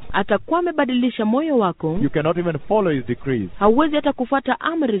your heart, atakuwa amebadilisha moyo wako, you cannot even follow his decrees. hauwezi hata kufuata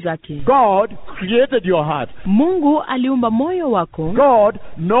amri zake. God created your heart. Mungu aliumba moyo wako. God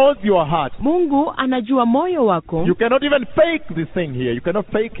knows your heart. Mungu anajua moyo wako. You cannot even fake this thing here. You cannot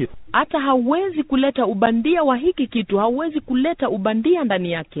fake it. Hata hauwezi kuleta ubandia wa hiki kitu, hauwezi kuleta ubandia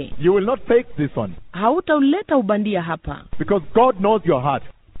ndani yake. You will not fake this one. Hautauleta ubandia hapa, Because God knows your heart.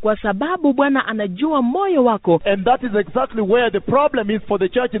 kwa sababu Bwana anajua moyo wako. And that is exactly where the problem is for the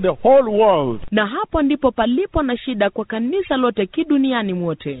church in the whole world. Na hapo ndipo palipo na shida kwa kanisa lote kiduniani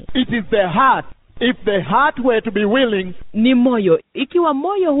mwote. It is the heart. If the heart were to be willing, Ni moyo. Ikiwa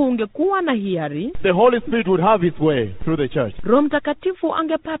moyo huu ungekuwa na hiari, the Holy Spirit would have his way through the church. Roho Mtakatifu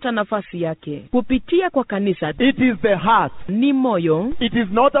angepata nafasi yake kupitia kwa kanisa. It is the heart. Ni moyo. It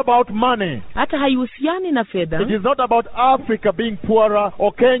is not about money. Hata haihusiani na fedha. It is not about Africa being poorer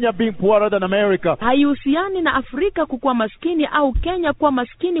or Kenya being poorer than America. Haihusiani na Afrika kukuwa maskini au Kenya kuwa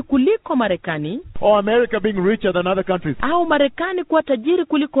maskini kuliko Marekani, Or America being richer than other countries. au Marekani kuwa tajiri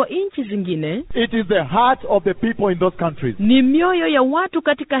kuliko nchi zingine. It is the heart of the people in those countries. Ni mioyo ya watu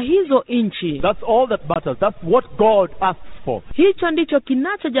katika hizo nchi. That's all that matters. That's what God asks for. Hicho ndicho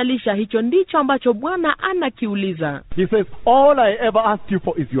kinachojalisha, hicho ndicho ambacho Bwana anakiuliza. He says, all I ever asked you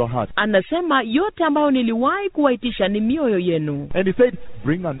for is your heart. Anasema yote ambayo niliwahi kuwaitisha ni mioyo yenu. And he said,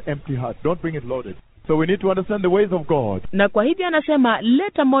 bring an empty heart. Don't bring it loaded. So we need to understand the ways of God. Na kwa hivyo anasema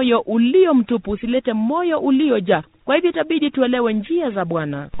leta moyo ulio mtupu, usilete moyo uliojaa. Kwa hivyo itabidi tuelewe njia za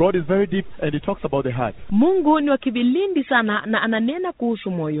Bwana. God is very deep and he talks about the heart. Mungu ni wa kivilindi sana na ananena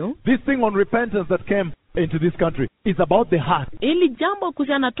kuhusu moyo. This thing on repentance that came into this country is about the heart. Ili jambo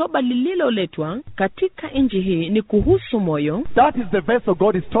kuhusiana na toba lililoletwa katika nchi hii ni kuhusu moyo, That is the vessel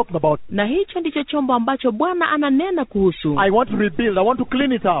God is talking about. na hicho ndicho chombo ambacho Bwana ananena kuhusu. I want to rebuild. I want to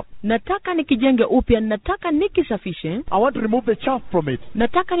clean it up. Nataka nikijenge upya, nataka nikisafishe, I want to remove the chaff from it.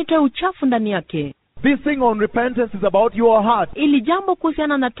 nataka nitoe uchafu ndani yake. This thing on repentance is about your heart. Ili jambo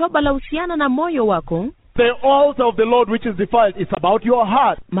kuhusiana na toba la husiana na moyo wako. The altar of the Lord which is defiled is about your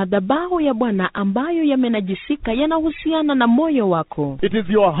heart. Madhabahu ya Bwana ambayo yamenajisika yanahusiana na moyo wako. It is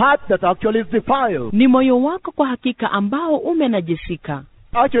your heart that actually is defiled. Ni moyo wako kwa hakika ambao umenajisika.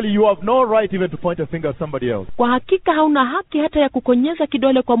 Actually, you have no right even to point a finger at somebody else. Kwa hakika hauna haki hata ya kukonyeza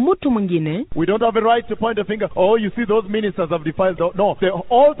kidole kwa mtu mwingine. We don't have a right to point a finger. Oh, you see those ministers have defiled. No, the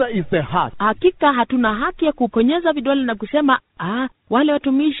altar is the heart. Hakika hatuna haki ya kukonyeza vidole na kusema, wale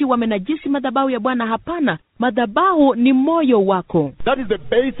watumishi wamenajisi madhabahu ya Bwana. Hapana, madhabahu ni moyo wako. That is the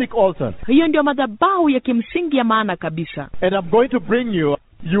basic altar. Hiyo ndio madhabahu ya kimsingi ya maana kabisa. And I'm going to bring you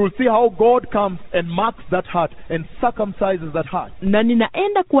will see how God comes and marks that heart and circumcises that heart. Na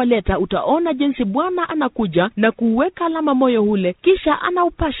ninaenda kuwaleta, utaona jinsi Bwana anakuja na kuweka alama moyo ule, kisha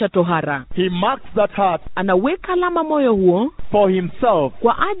anaupasha tohara. He marks that heart Anaweka alama moyo huo for himself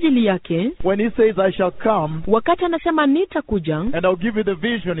kwa ajili yake. when he says, I shall come, Wakati anasema nitakuja, and I'll give you the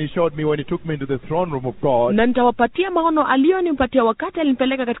vision he showed me when he took me into the throne room of God. na nitawapatia maono aliyonipatia wakati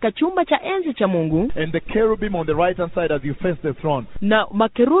alinipeleka katika chumba cha enzi cha Mungu, And the cherubim on the right hand side as you face the throne na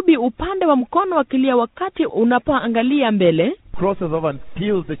makerubi upande wa mkono wa kulia wakati unapoangalia mbele. crosses over and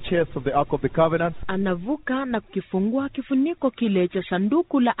peels the chest of the Ark of the Covenant. Anavuka na kukifungua kifuniko kile cha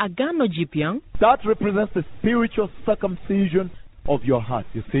sanduku la agano jipya, That represents the spiritual circumcision of your heart,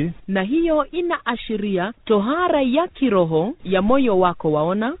 you see. na hiyo inaashiria tohara ya kiroho ya moyo wako,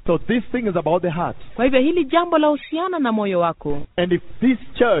 waona? So this thing is about the heart. Kwa hivyo hili jambo la husiana na moyo wako. And if this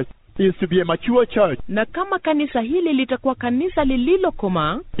church is to be a mature church, Na kama kanisa hili litakuwa kanisa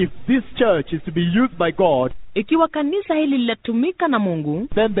lililokomaa, if this church is to be used by God, ikiwa kanisa hili linatumika na Mungu,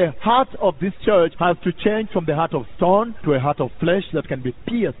 then the heart of this church has to change from the heart of stone to a heart of flesh that can be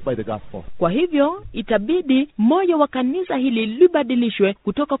pierced by the gospel. kwa hivyo itabidi moyo wa kanisa hili libadilishwe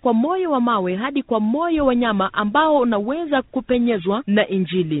kutoka kwa moyo wa mawe hadi kwa moyo wa nyama ambao unaweza kupenyezwa na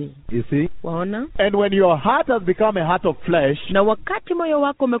Injili. You see? Waona? And when your heart has become a heart of flesh, Na wakati moyo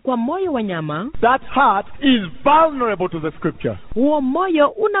wako umekuwa moyo wa nyama, that heart is vulnerable to the scripture. huo moyo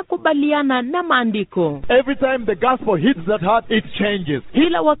unakubaliana na maandiko. Every time the gospel hits that heart, it changes.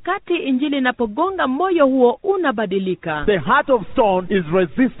 Kila wakati Injili inapogonga moyo huo unabadilika. The heart of stone is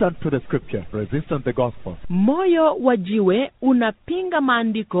resistant to the scripture, resistant to the gospel. Moyo wa jiwe unapinga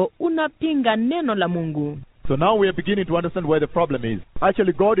maandiko, unapinga neno la Mungu. So now we are beginning to understand where the problem is.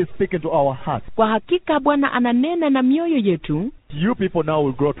 Actually, God is speaking to our heart. Kwa hakika Bwana ananena na mioyo yetu, You people now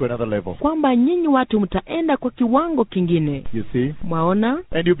will grow to another level. kwamba nyinyi watu mtaenda kwa kiwango kingine. You see? Mwaona?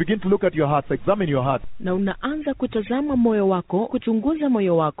 And you begin to look at your hearts, examine your heart. Na unaanza kutazama moyo wako, kuchunguza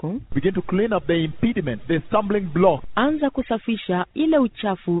moyo wako. Begin to clean up the impediment, the stumbling block Anza kusafisha ile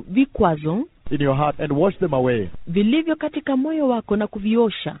uchafu, vikwazo in your heart and wash them away vilivyo katika moyo wako na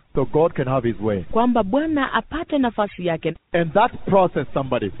kuviosha, so God can have his way. kwamba Bwana apate nafasi yake. And that process,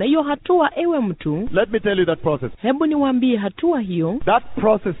 somebody, Na hiyo hatua, ewe mtu, let me tell you that process. hebu niwaambie hatua hiyo. That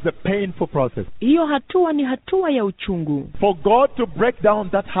process is a painful process. Hiyo hatua ni hatua ya uchungu. For God to break down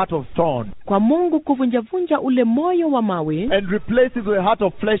that heart of stone Kwa Mungu kuvunjavunja ule moyo wa mawe and replace it with a heart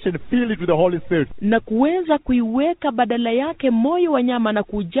of flesh and fill it with the Holy Spirit. na kuweza kuiweka badala yake moyo wa nyama na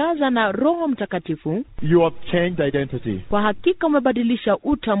kujaza na Roho Mtakatifu, You have changed identity. kwa hakika umebadilisha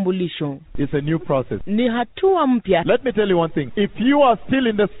utambulisho. It's a new process. Ni hatua mpya. Let me tell you one thing. If you are still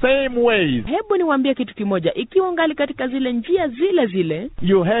in the same ways Hebu niwaambie kitu kimoja, ikiwa ungali katika zile njia zile zile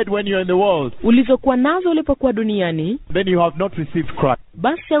you had when you were in the world, ulizokuwa nazo ulipokuwa duniani, then you have not received Christ.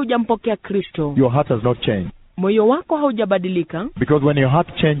 basi haujampokea Kristo. Your heart has not changed. Moyo wako haujabadilika, Because when your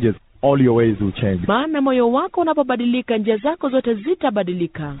heart changes, all your ways will change. maana moyo wako unapobadilika, njia zako zote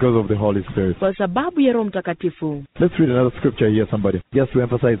zitabadilika Because of the Holy Spirit. kwa sababu ya Roho Mtakatifu. Let's read another scripture here, somebody. Just to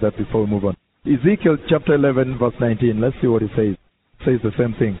emphasize that before we move on. Ezekiel chapter 11, verse 19. Let's see what it says. It says the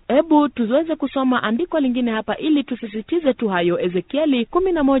same thing. Hebu tuweze kusoma andiko lingine hapa ili tusisitize tu hayo. Ezekieli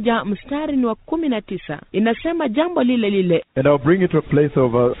 11 mstari ni wa 19. Inasema jambo lile lile, And I'll bring you to a place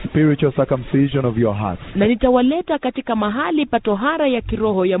of spiritual circumcision of your heart. na nitawaleta katika mahali pa tohara ya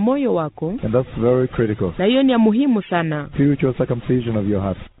kiroho ya moyo wako. And that's very critical. Na hiyo ni ya muhimu sana. Spiritual circumcision of your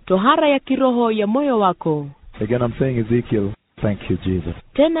heart. Tohara ya kiroho ya moyo wako. Again, I'm saying Ezekiel. Thank you, Jesus.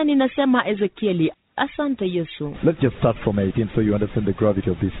 Tena ninasema Ezekieli, asante Yesu. Let's just start from 18 so you understand the gravity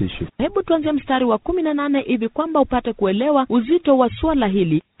of this issue. Hebu tuanze mstari wa 18 hivi kwamba upate kuelewa uzito wa swala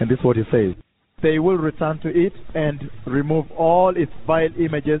hili. And this is what he says. they will return to it and remove all its vile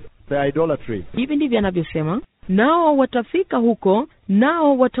images, the idolatry. Hivi ndivyo anavyosema, nao watafika huko,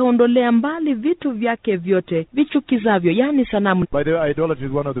 nao wataondolea mbali vitu vyake vyote vichukizavyo, yani sanamu. By the way, idolatry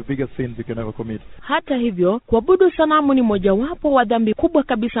is one of the biggest sins you can ever commit. Hata hivyo, kuabudu sanamu ni mojawapo wa dhambi kubwa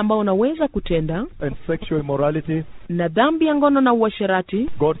kabisa ambao unaweza kutenda. And sexual immorality. Na dhambi ya ngono na uasherati.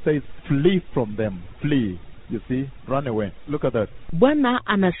 God says, flee from them. Flee. You see? Run away. Look at that. Bwana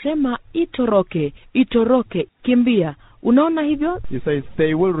anasema itoroke, itoroke, kimbia. Unaona hivyo? He says,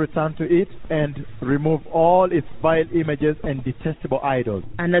 they will return to it and remove all its vile images and detestable idols.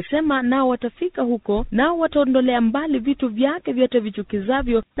 Anasema nao watafika huko, nao wataondolea mbali vitu vyake vyote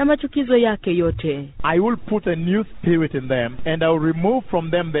vichukizavyo na machukizo yake yote. I will put a new spirit in them, and I will remove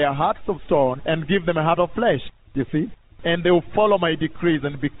from them their hearts of stone and give them a heart of flesh. You see? And they will follow my decrees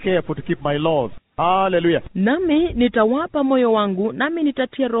and be careful to keep my laws. Hallelujah. Nami nitawapa moyo wangu, nami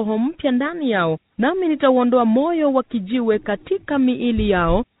nitatia roho mpya ndani yao, nami nitauondoa moyo wa kijiwe katika miili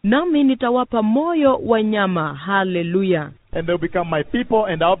yao, nami nitawapa moyo wa nyama. Hallelujah. And they'll become my people,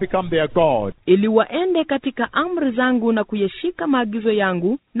 and I'll become their God. Ili waende katika amri zangu na kuyashika maagizo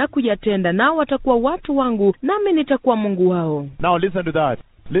yangu na kuyatenda, nao watakuwa watu wangu, nami nitakuwa Mungu wao. Now listen to that.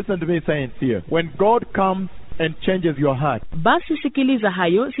 Listen to me, saints, here. When God comes and changes your heart. Basi sikiliza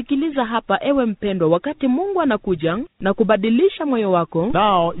hayo, sikiliza hapa ewe mpendwa, wakati Mungu anakuja na kubadilisha moyo wako.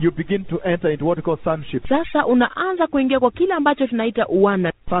 Now you begin to enter into what we call sonship. Sasa unaanza kuingia kwa kile ambacho tunaita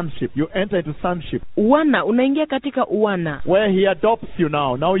uwana. Sonship. You enter into sonship. Uwana, unaingia katika uwana. Where he adopts you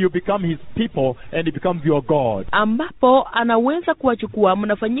now. Now you become his people and he becomes your God. Ambapo anaweza kuwachukua,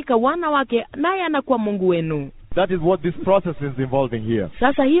 mnafanyika wana wake, naye anakuwa Mungu wenu. That is what this process is involving here.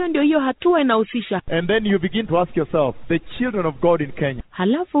 Sasa hiyo ndio hiyo hatua inahusisha. And then you begin to ask yourself, the children of God in Kenya.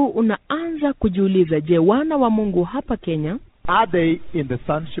 Halafu unaanza kujiuliza, je, wana wa Mungu hapa Kenya? Are they in the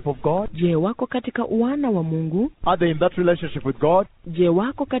sonship of God? Je, wako katika uwana wa Mungu? Are they in that relationship with God? Je,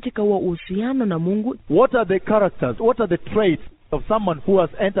 wako katika uhusiano na Mungu? What are the characters? What are the traits of someone who has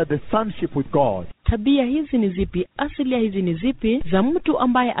entered the sonship with God? Tabia hizi ni zipi? Asilia hizi ni zipi za mtu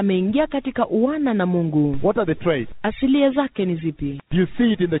ambaye ameingia katika uwana na Mungu? What are the traits? Asilia zake ni zipi? Do you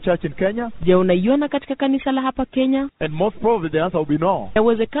see it in the church in Kenya? Je, unaiona katika kanisa la hapa Kenya? And most probably the answer will be no.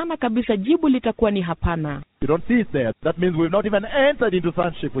 Inawezekana kabisa jibu litakuwa ni hapana. You don't see it there. That means we've not even entered into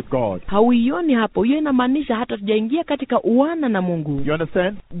sonship with God. Hauioni hapo. Hiyo inamaanisha hata tujaingia katika uwana na Mungu. You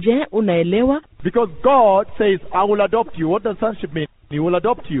understand? Je, unaelewa? Because God says, I will adopt you. What does sonship mean? He will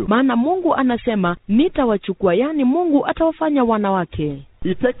adopt you. Maana Mungu anasema nitawachukua, yani Mungu atawafanya wana wake.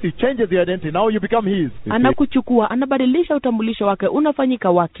 He takes you, changes your identity. Now you become his. Anakuchukua, anabadilisha utambulisho wake,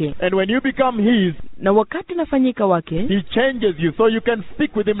 unafanyika wake. And when you become his, na wakati nafanyika wake, he changes you so you can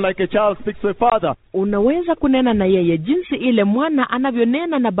speak with him like a child speaks to a father. Unaweza kunena na yeye jinsi ile mwana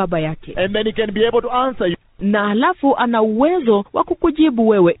anavyonena na baba yake. And then he can be able to answer you. Na halafu ana uwezo wa kukujibu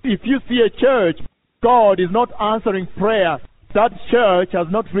wewe. If you see a church, God is not answering prayer. That church has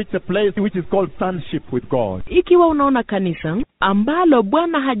not reached a place which is called sonship with God. Ikiwa unaona kanisa ambalo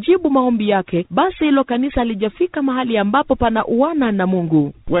Bwana hajibu maombi yake, basi hilo kanisa halijafika mahali ambapo pana uwana na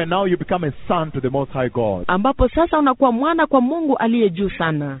Mungu. Where now you become a son to the Most High God. Ambapo sasa unakuwa mwana kwa Mungu aliye juu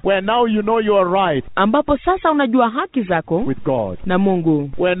sana. Where now you know you are right. Ambapo sasa unajua haki zako with God. Na Mungu.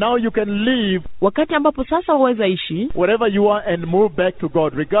 Where now you can live. Wakati ambapo sasa waweza ishi wherever you are and move back to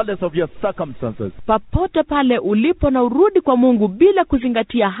God regardless of your circumstances. Papote pale ulipo na urudi kwa Mungu bila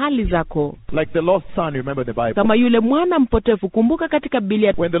kuzingatia hali zako. Like the lost son, you remember the Bible. Kama yule mwana mpotefu, kumbuka katika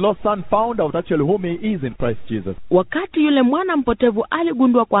Biblia. When the lost son found out actually whom he is in Christ Jesus. Wakati yule mwana mpotevu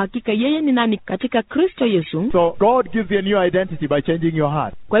aligundua kwa hakika yeye ni nani katika Kristo Yesu. So God gives you a new identity by changing your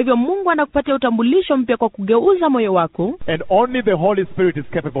heart. Kwa hivyo Mungu anakupatia utambulisho mpya kwa kugeuza moyo wako. And only the Holy Spirit is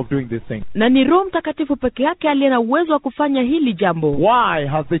capable of doing this thing. Na ni Roho Mtakatifu peke yake aliye na uwezo wa kufanya hili jambo. Why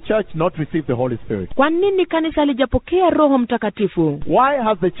has the church not received the Holy Spirit? Kwa nini kanisa halijapokea Roho Mtakatifu? Why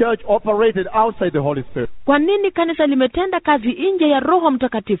has the church operated outside the Holy Spirit? Kwa nini kanisa limetenda kazi nje ya Roho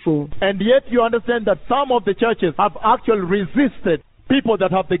Mtakatifu? And yet you understand that some of the churches have actually resisted people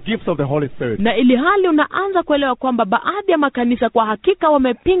that have the gifts of the Holy Spirit. Na ili hali unaanza kuelewa kwamba baadhi ya makanisa kwa hakika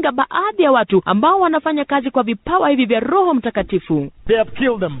wamepinga baadhi ya watu ambao wanafanya kazi kwa vipawa hivi vya Roho Mtakatifu. They have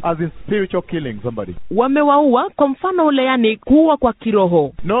killed them as in spiritual killing somebody. Wamewaua kwa mfano ule, yani kuua kwa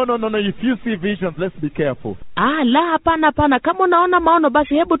kiroho. No. If you see visions, let's be careful. La, hapana. Kama unaona maono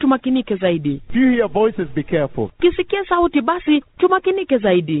basi hebu tumakinike zaidi. If you hear voices, be careful. Kisikia sauti basi tumakinike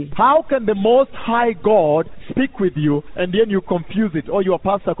zaidi. How can the Most High God speak with you and then you confuse it, or your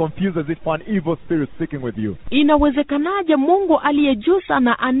pastor confuses it for an evil spirit speaking with you? Inawezekanaje Mungu aliye juu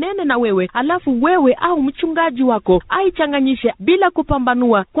sana anene na wewe, alafu wewe au mchungaji wako aichanganyishe bila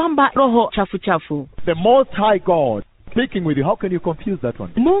kupambanua kwamba roho chafu. The Most High God speaking with you, how can you confuse that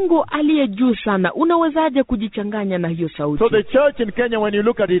one? Mungu aliye juu sana, unawezaje kujichanganya na hiyo sauti? So the church in Kenya, when you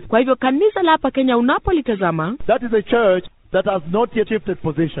look at it, Kwa hivyo kanisa la hapa Kenya unapolitazama, that is a church that has not yet shifted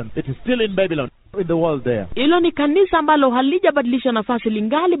position. It is still in Babylon, in the world there. hilo ni kanisa ambalo halijabadilisha nafasi,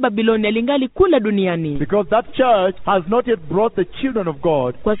 lingali Babilonia, lingali kule duniani. Because that church has not yet brought the children of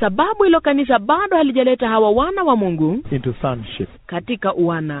God Kwa sababu hilo kanisa bado halijaleta hawa wana wa Mungu into sonship. katika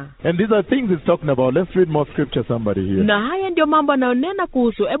uwana. And these are things it's talking about. Let's read more scripture, somebody here. Na haya ndio mambo anayonena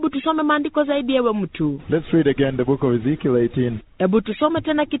kuhusu. Hebu tusome maandiko zaidi, ewe mtu. Let's read again the book of Ezekiel 18, Hebu tusome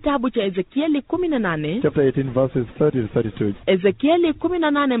tena kitabu cha Ezekieli 18, chapter 18, verses 30 to 32. Ezekieli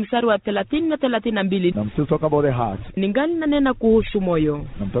 18 mstari wa 30 na 32. I'm still talking about the heart. Ningali nanena kuhusu moyo.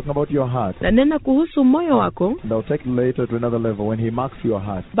 I'm talking about your heart. Nanena kuhusu moyo wako. And I'll take it later to another level when he marks your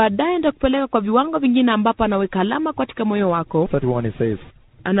heart. Baadaye nitakupeleka kwa viwango vingine ambapo anaweka alama katika moyo wako. 31 he says,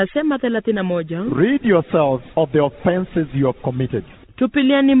 Anasema 31, rid yourselves of the offenses you have committed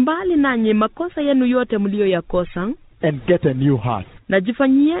tupiliani mbali nanyi makosa yenu yote mlioyakosa, and get a new heart. na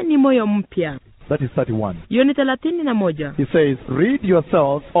jifanyieni moyo mpya. That is 31. Hiyo ni 31. He says, rid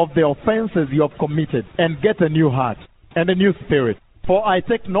yourselves of the offenses you have committed and get a new heart and a new spirit. For I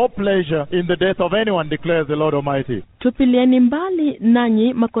take no pleasure in the death of anyone, declares the Lord Almighty. Tupiliani mbali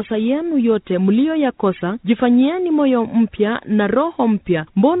nanyi makosa yenu yote mlioyakosa, jifanyieni moyo mpya na roho mpya.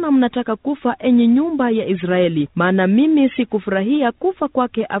 Mbona mnataka kufa, enyi nyumba ya Israeli? Maana mimi sikufurahia kufa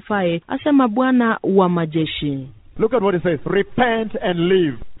kwake afaye, asema Bwana wa majeshi. Look at what he says. Repent and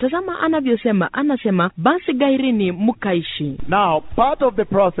live. Tazama anavyosema, anasema basi gairini mkaishi. Now, part of the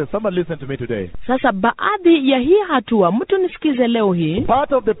process, someone listen to me today. Sasa baadhi ya hii hatua, mtu nisikize leo hii,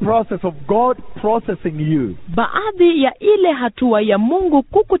 Part of the process of God processing you, baadhi ya ile hatua ya Mungu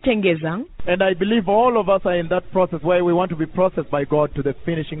kukutengeza, and I believe all of us are in that process where we want to be processed by God to the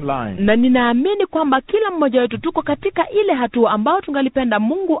finishing line. na ninaamini kwamba kila mmoja wetu tuko katika ile hatua ambao tungalipenda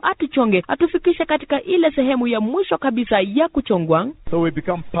Mungu atuchonge, atufikishe katika ile sehemu ya mwisho kabisa ya kuchongwa, So we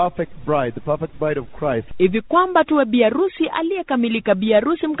become perfect bride, the perfect bride of Christ. hivi kwamba tuwe biharusi aliyekamilika,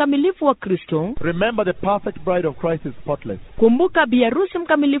 biharusi mkamilifu wa Kristo. Remember, the perfect bride of Christ is spotless, Kumbuka, biharusi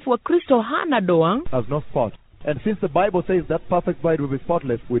mkamilifu wa Kristo hana doa, has no spot. And since the Bible says that perfect bride will be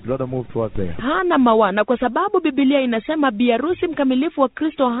spotless, we'd rather move towards there. hana mawa. Na kwa sababu Biblia inasema biharusi mkamilifu wa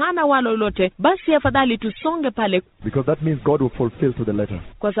Kristo hana wa lolote, basi afadhali tusonge pale, Because that means God will fulfill to the letter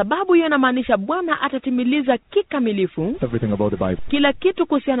kwa sababu hiyo inamaanisha Bwana atatimiliza kikamilifu everything about the Bible. kila kitu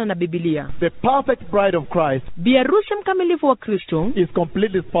kuhusiana na Biblia. The perfect bride of Christ Biharusi mkamilifu wa Kristo is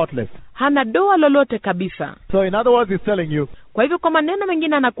completely spotless. hana doa lolote kabisa. So in other words, he's telling you, Kwa hivyo kwa maneno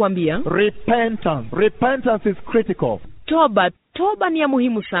mengine anakuambia repentance. Repentance is critical. toba ni ya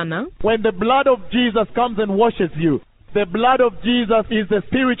muhimu sana. When the blood of Jesus comes and washes you, the blood of Jesus is the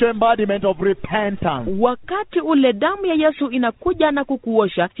spiritual embodiment of repentance. Wakati ule damu ya Yesu inakuja na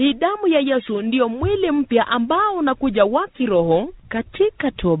kukuosha, hii damu ya Yesu ndiyo mwili mpya ambao unakuja wa kiroho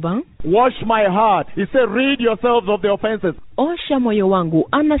katika toba. Wash my heart. He said, rid yourselves of the offenses. Osha moyo wangu,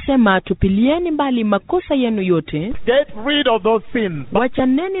 anasema tupilieni mbali makosa yenu yote, Get rid of those sins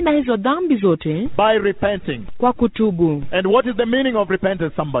wachaneni na hizo dhambi zote by repenting. kwa kutubu. And what is the meaning of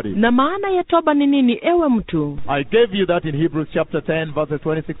repentance, somebody? Na maana ya toba ni nini, ewe mtu? I gave you that in Hebrews chapter 10, verses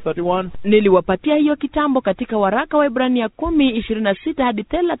 26-31. Niliwapatia hiyo kitambo katika waraka wa Ibrania 10:26 hadi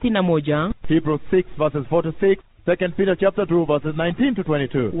 31. Hebrews 6, verses 4-6. 2 Peter chapter 2, verses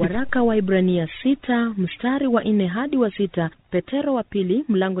 19-22. Waraka wa Ibrania 6 mstari wa 4 hadi wa 6, Petero wa pili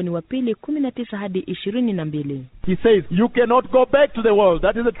mlango ni wa pili 19 hadi 22. He says, you cannot go back to the world.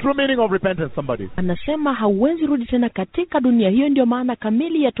 That is the true meaning of repentance, somebody. Anasema hauwezi rudi tena katika dunia. Hiyo ndio maana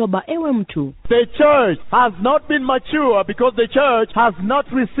kamili ya toba, ewe mtu. The church has not been mature because the church has not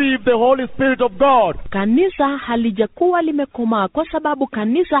received the Holy Spirit of God. Kanisa halijakuwa limekomaa kwa sababu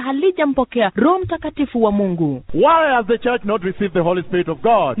kanisa halijampokea Roho Mtakatifu wa Mungu. Why has the church not received the Holy Spirit of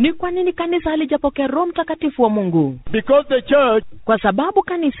God? Ni kwa nini kanisa halijapokea Roho Mtakatifu wa Mungu? Because the church Kwa sababu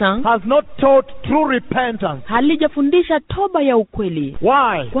kanisa has not taught true repentance. halijafundisha toba ya ukweli.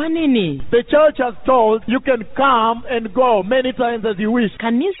 Why? Kwa nini? The church has told you can come and go many times as you wish.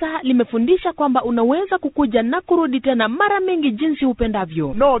 Kanisa limefundisha kwamba unaweza kukuja na kurudi tena mara mingi jinsi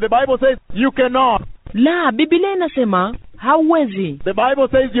upendavyo. No, the Bible says you cannot. La, Biblia inasema hauwezi. The Bible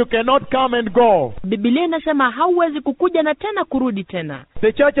says you cannot come and go. Biblia inasema hauwezi kukuja na tena kurudi tena.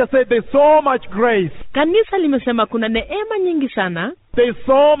 The church has said there's so much grace. Kanisa limesema kuna neema nyingi sana. There's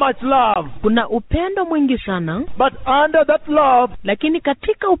so much love. Kuna upendo mwingi sana, But under that love lakini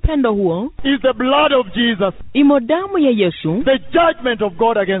katika upendo huo is the blood of Jesus, imo damu ya Yesu, the judgment of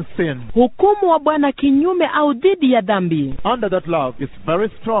God against sin. hukumu wa Bwana kinyume au dhidi ya dhambi. Under that love is very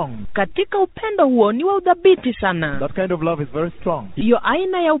strong. Katika upendo huo ni wa udhabiti sana. That kind of love is very strong. Hiyo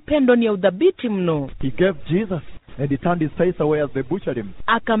aina ya upendo ni ya udhabiti mno. He gave Jesus, and he turned his face away as they butchered him.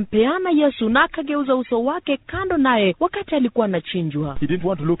 Akampeana Yesu na akageuza uso wake kando naye wakati alikuwa anachinjwa. He didn't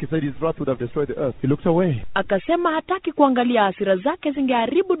want to look. He said his wrath would have destroyed the earth. He looked away. Akasema hataki kuangalia, hasira zake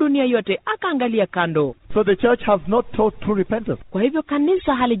zingeharibu dunia yote. Akaangalia kando. So the church has not taught true repentance. Kwa hivyo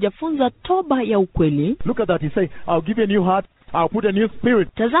kanisa halijafunza toba ya ukweli. Look at that. He said, I'll give you a new heart. I'll put a new spirit.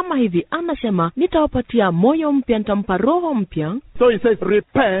 Tazama hivi, anasema nitawapatia moyo mpya, nitampa roho mpya. So he says,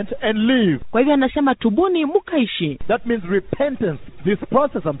 repent and live. Kwa hivyo anasema tubuni mkaishi. That means repentance, this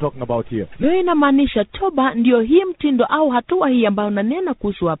process I'm talking about here. Hiyo inamaanisha toba ndio hii mtindo au hatua hii ambayo nanena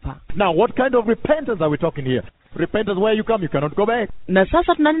kuhusu hapa. Now, what kind of repentance are we talking here? Repentance where you come, you cannot go back. Na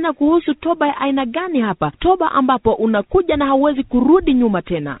sasa tunanena kuhusu toba ya aina gani hapa? Toba ambapo unakuja na hauwezi kurudi nyuma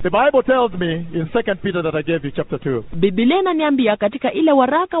tena. The Bible tells me in 2 Peter that I gave you, chapter 2. Biblia inaniambia katika ile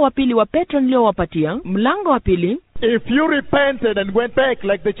waraka wa pili wa Petro niliowapatia, mlango wa pili, If you repented and went back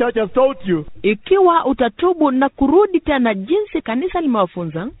like the church has taught you, ikiwa utatubu na kurudi tena jinsi kanisa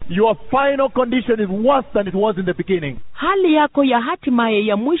limewafunza, your final condition is worse than it was in the beginning. hali yako ya hatimaye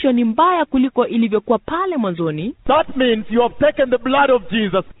ya mwisho ni mbaya kuliko ilivyokuwa pale mwanzoni. That means you have taken the blood of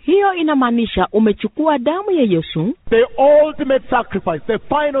Jesus, Hiyo inamaanisha umechukua damu ya Yesu, the ultimate sacrifice, the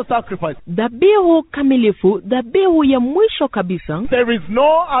final sacrifice. dhabihu kamilifu, dhabihu ya mwisho kabisa. There is no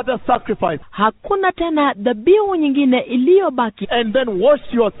other sacrifice. Hakuna tena dhabihu nyingine iliyobaki. And then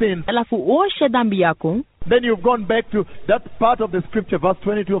wash your sins. Alafu uoshe dhambi yako. Then you've gone back to that part of the scripture, verse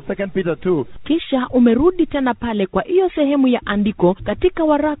 22 of 2 Peter 2. Kisha umerudi tena pale kwa hiyo sehemu ya andiko katika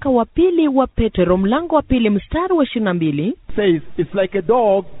waraka wa pili wa Petro mlango wa pili mstari wa 22. Says it's like a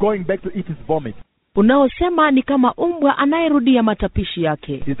dog going back to eat his vomit. Unaosema ni kama umbwa anayerudia matapishi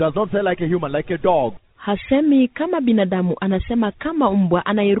yake. It does not say like a human, like a dog. Hasemi kama binadamu, anasema kama umbwa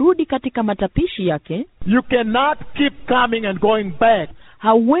anayerudi katika matapishi yake. You cannot keep coming and going back.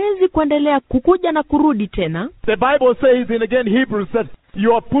 Hawezi kuendelea kukuja na kurudi tena. The Bible says in again Hebrews that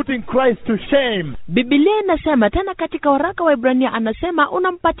you are putting Christ to shame. Biblia inasema tena katika waraka wa Ibrania, anasema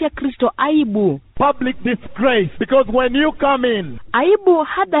unampatia Kristo aibu. Public disgrace. Because when you come in, Aibu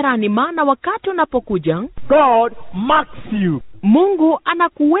hadharani, maana wakati unapokuja God marks you, Mungu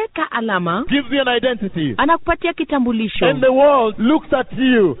anakuweka alama, gives you an identity. anakupatia kitambulisho. And the world looks at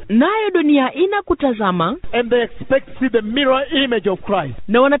you Nayo dunia inakutazama and they expect to see the mirror image of Christ.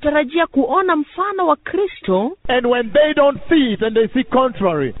 na wanatarajia kuona mfano wa Kristo, And when they don't see it and they see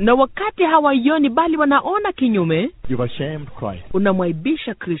contrary, na wakati hawaioni bali wanaona kinyume, you've ashamed Christ.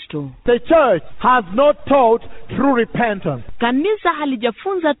 unamwaibisha Kristo. The church has not taught true repentance. Kanisa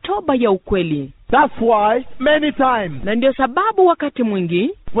halijafunza toba ya ukweli. That's why many times Na ndio sababu wakati mwingi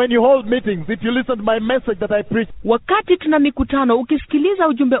when you hold meetings, if you listen to my message that I preach, wakati tuna mikutano, ukisikiliza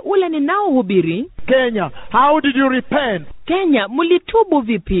ujumbe ule ninaohubiri, Kenya, how did you repent? Kenya, mlitubu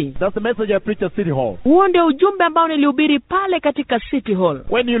vipi? That's the message I preach at City Hall. Huo ndio ujumbe ambao nilihubiri pale katika City Hall.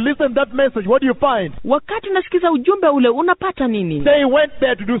 When you listen to that message, what do you find? Wakati unasikiza ujumbe ule unapata nini? They went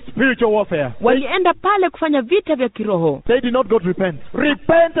there to do spiritual warfare. Walienda pale kufanya vita vya kiroho. They did not go to repent.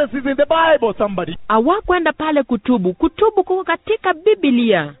 Repentance is in the Bible, somebody. Hawakwenda pale kutubu. Kutubu kuko katika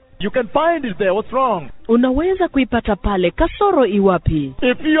Biblia. You can find it there. What's wrong? Unaweza kuipata pale. Kasoro iwapi?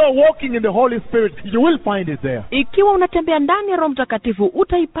 If you are walking in the Holy Spirit, you will find it there. Ikiwa unatembea ndani ya Roho Mtakatifu,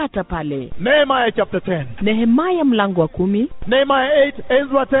 utaipata pale. Nehemiah chapter 10. Nehemia mlango wa 10. Nehemiah 8,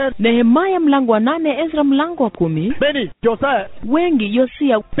 Ezra 10. Nehemia mlango wa 8, Ezra mlango wa 10. Many, Josiah, Wengi,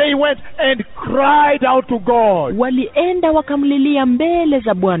 Yosia, they went and cried out to God. walienda wakamlilia mbele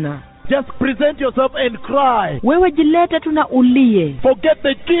za Bwana. Just present yourself and cry. Wewe jilete tu na ulie. Forget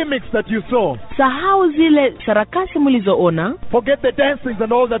the gimmicks that you saw. Sahau zile sarakasi mlizoona. Forget the dancings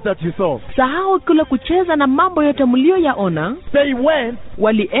and all that you saw. Sahau kule kucheza na mambo yote mlioyaona. They went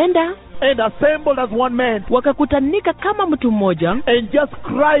Walienda and assembled as one man wakakutanika kama mtu mmoja and just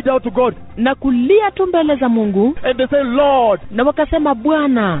cried out to God. na kulia tu mbele za Mungu, And they said, Lord, na wakasema,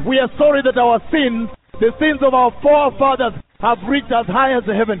 Bwana, we are sorry that our sins, the sins of our forefathers, have reached as high as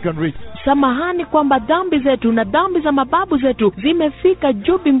the heaven can reach. samahani kwamba dhambi zetu na dhambi za mababu zetu zimefika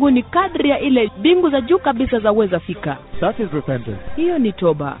juu mbinguni kadri ya ile mbingu za juu kabisa zaweza fika. That is repentance. Hiyo ni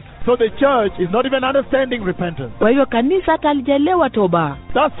toba. So the church is not even understanding repentance. Kwa hivyo kanisa hata halijaelewa toba,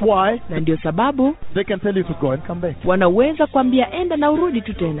 That's why na ndio sababu they can tell you to go and come back. wanaweza kuambia enda na urudi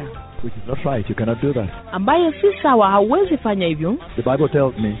tu tena. which is not right. You cannot do that. ambayo si sawa. Hauwezi fanya hivyo. The Bible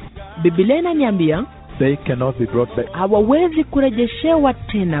tells me Biblia inaniambia they cannot be brought back. hawawezi kurejeshewa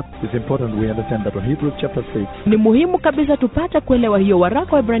tena. It's important we understand that on Hebrews chapter 6, Ni muhimu kabisa tupate kuelewa hiyo.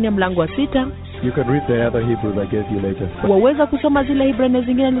 Waraka wa Ibrania mlango wa 6, you can read the other Hebrews I gave you later. waweza kusoma zile Ibrania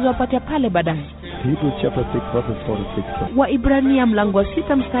zingine nilizowapatia pale baadaye. Hebrews chapter 6 verses 4 to 6. Wa Ibrania mlango wa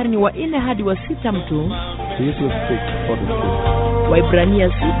 6 mstari ni wa 4 hadi wa 6 mtu. Hebrews 6 4 to 6. Wa Ibrania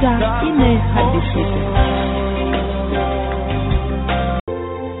 6 4 hadi 6.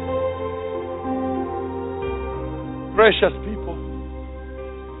 Precious people,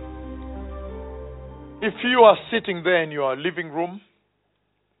 if you are sitting there in your living room,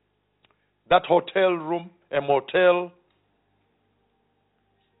 that hotel room, a motel,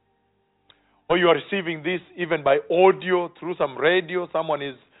 or you are receiving this even by audio through some radio, someone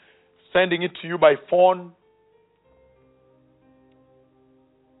is sending it to you by phone,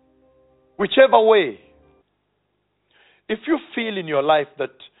 whichever way, if you feel in your life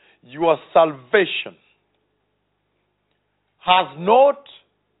that your salvation has not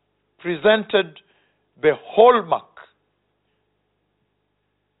presented the hallmark,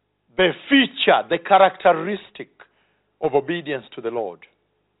 the feature, the characteristic of obedience to the Lord,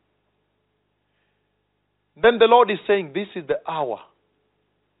 then the Lord is saying this is the hour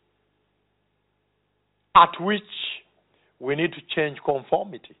at which we need to change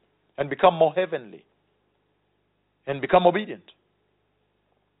conformity and become more heavenly and become obedient.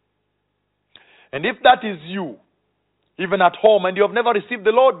 And if that is you, even at home, and you have never received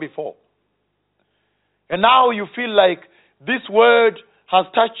the Lord before, and now you feel like this word has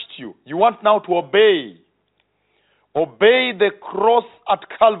touched you, you want now to obey the cross at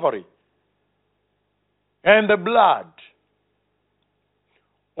Calvary and the blood,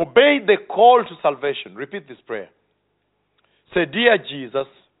 obey the call to salvation. Repeat this prayer. Say, dear Jesus,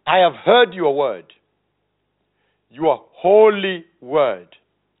 I have heard your word, your holy word.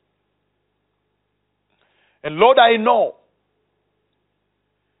 And Lord, I know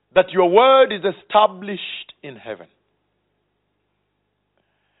that your word is established in heaven.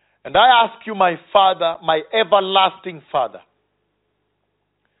 And I ask you, my Father, my everlasting Father,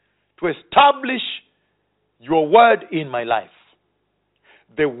 to establish your word in my life,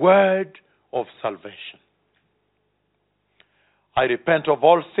 the word of salvation. I repent of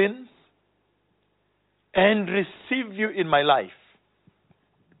all sins and receive you in my life.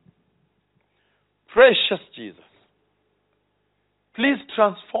 Precious Jesus, please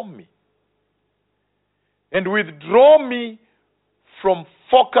transform me and withdraw me from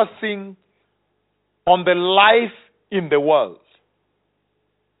focusing on the life in the world,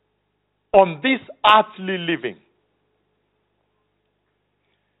 on this earthly living,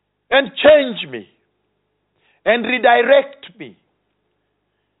 and change me and redirect me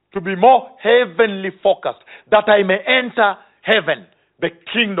to be more heavenly focused, that I may enter heaven, the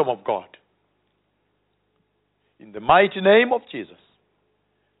kingdom of God. In the mighty name of Jesus,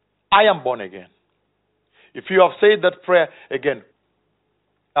 I am born again. If you have said that prayer again,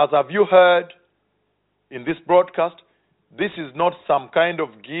 as have you heard in this broadcast, this is not some kind of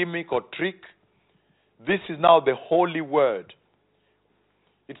gimmick or trick. This is now the holy word.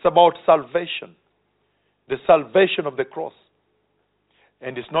 It's about salvation, the salvation of the cross.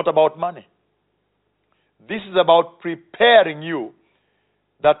 And it's not about money. This is about preparing you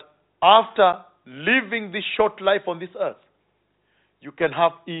that after living this short life on this earth, you can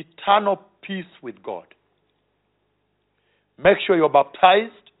have eternal peace with God. Make sure you're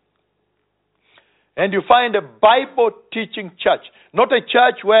baptized and you find a Bible teaching church, not a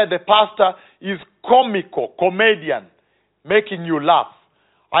church where the pastor is comical, comedian, making you laugh.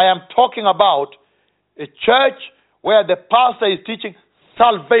 I am talking about a church where the pastor is teaching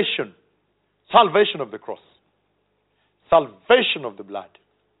salvation, salvation of the cross, salvation of the blood.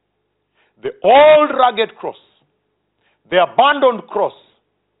 The old rugged cross, the abandoned cross,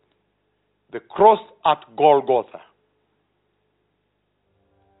 the cross at Golgotha.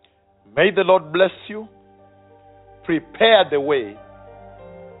 May the Lord bless you. Prepare the way.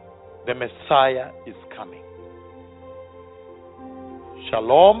 The Messiah is coming.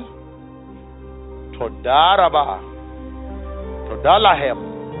 Shalom. Toda rabah. Toda lahem.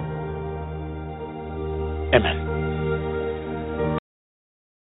 Amen.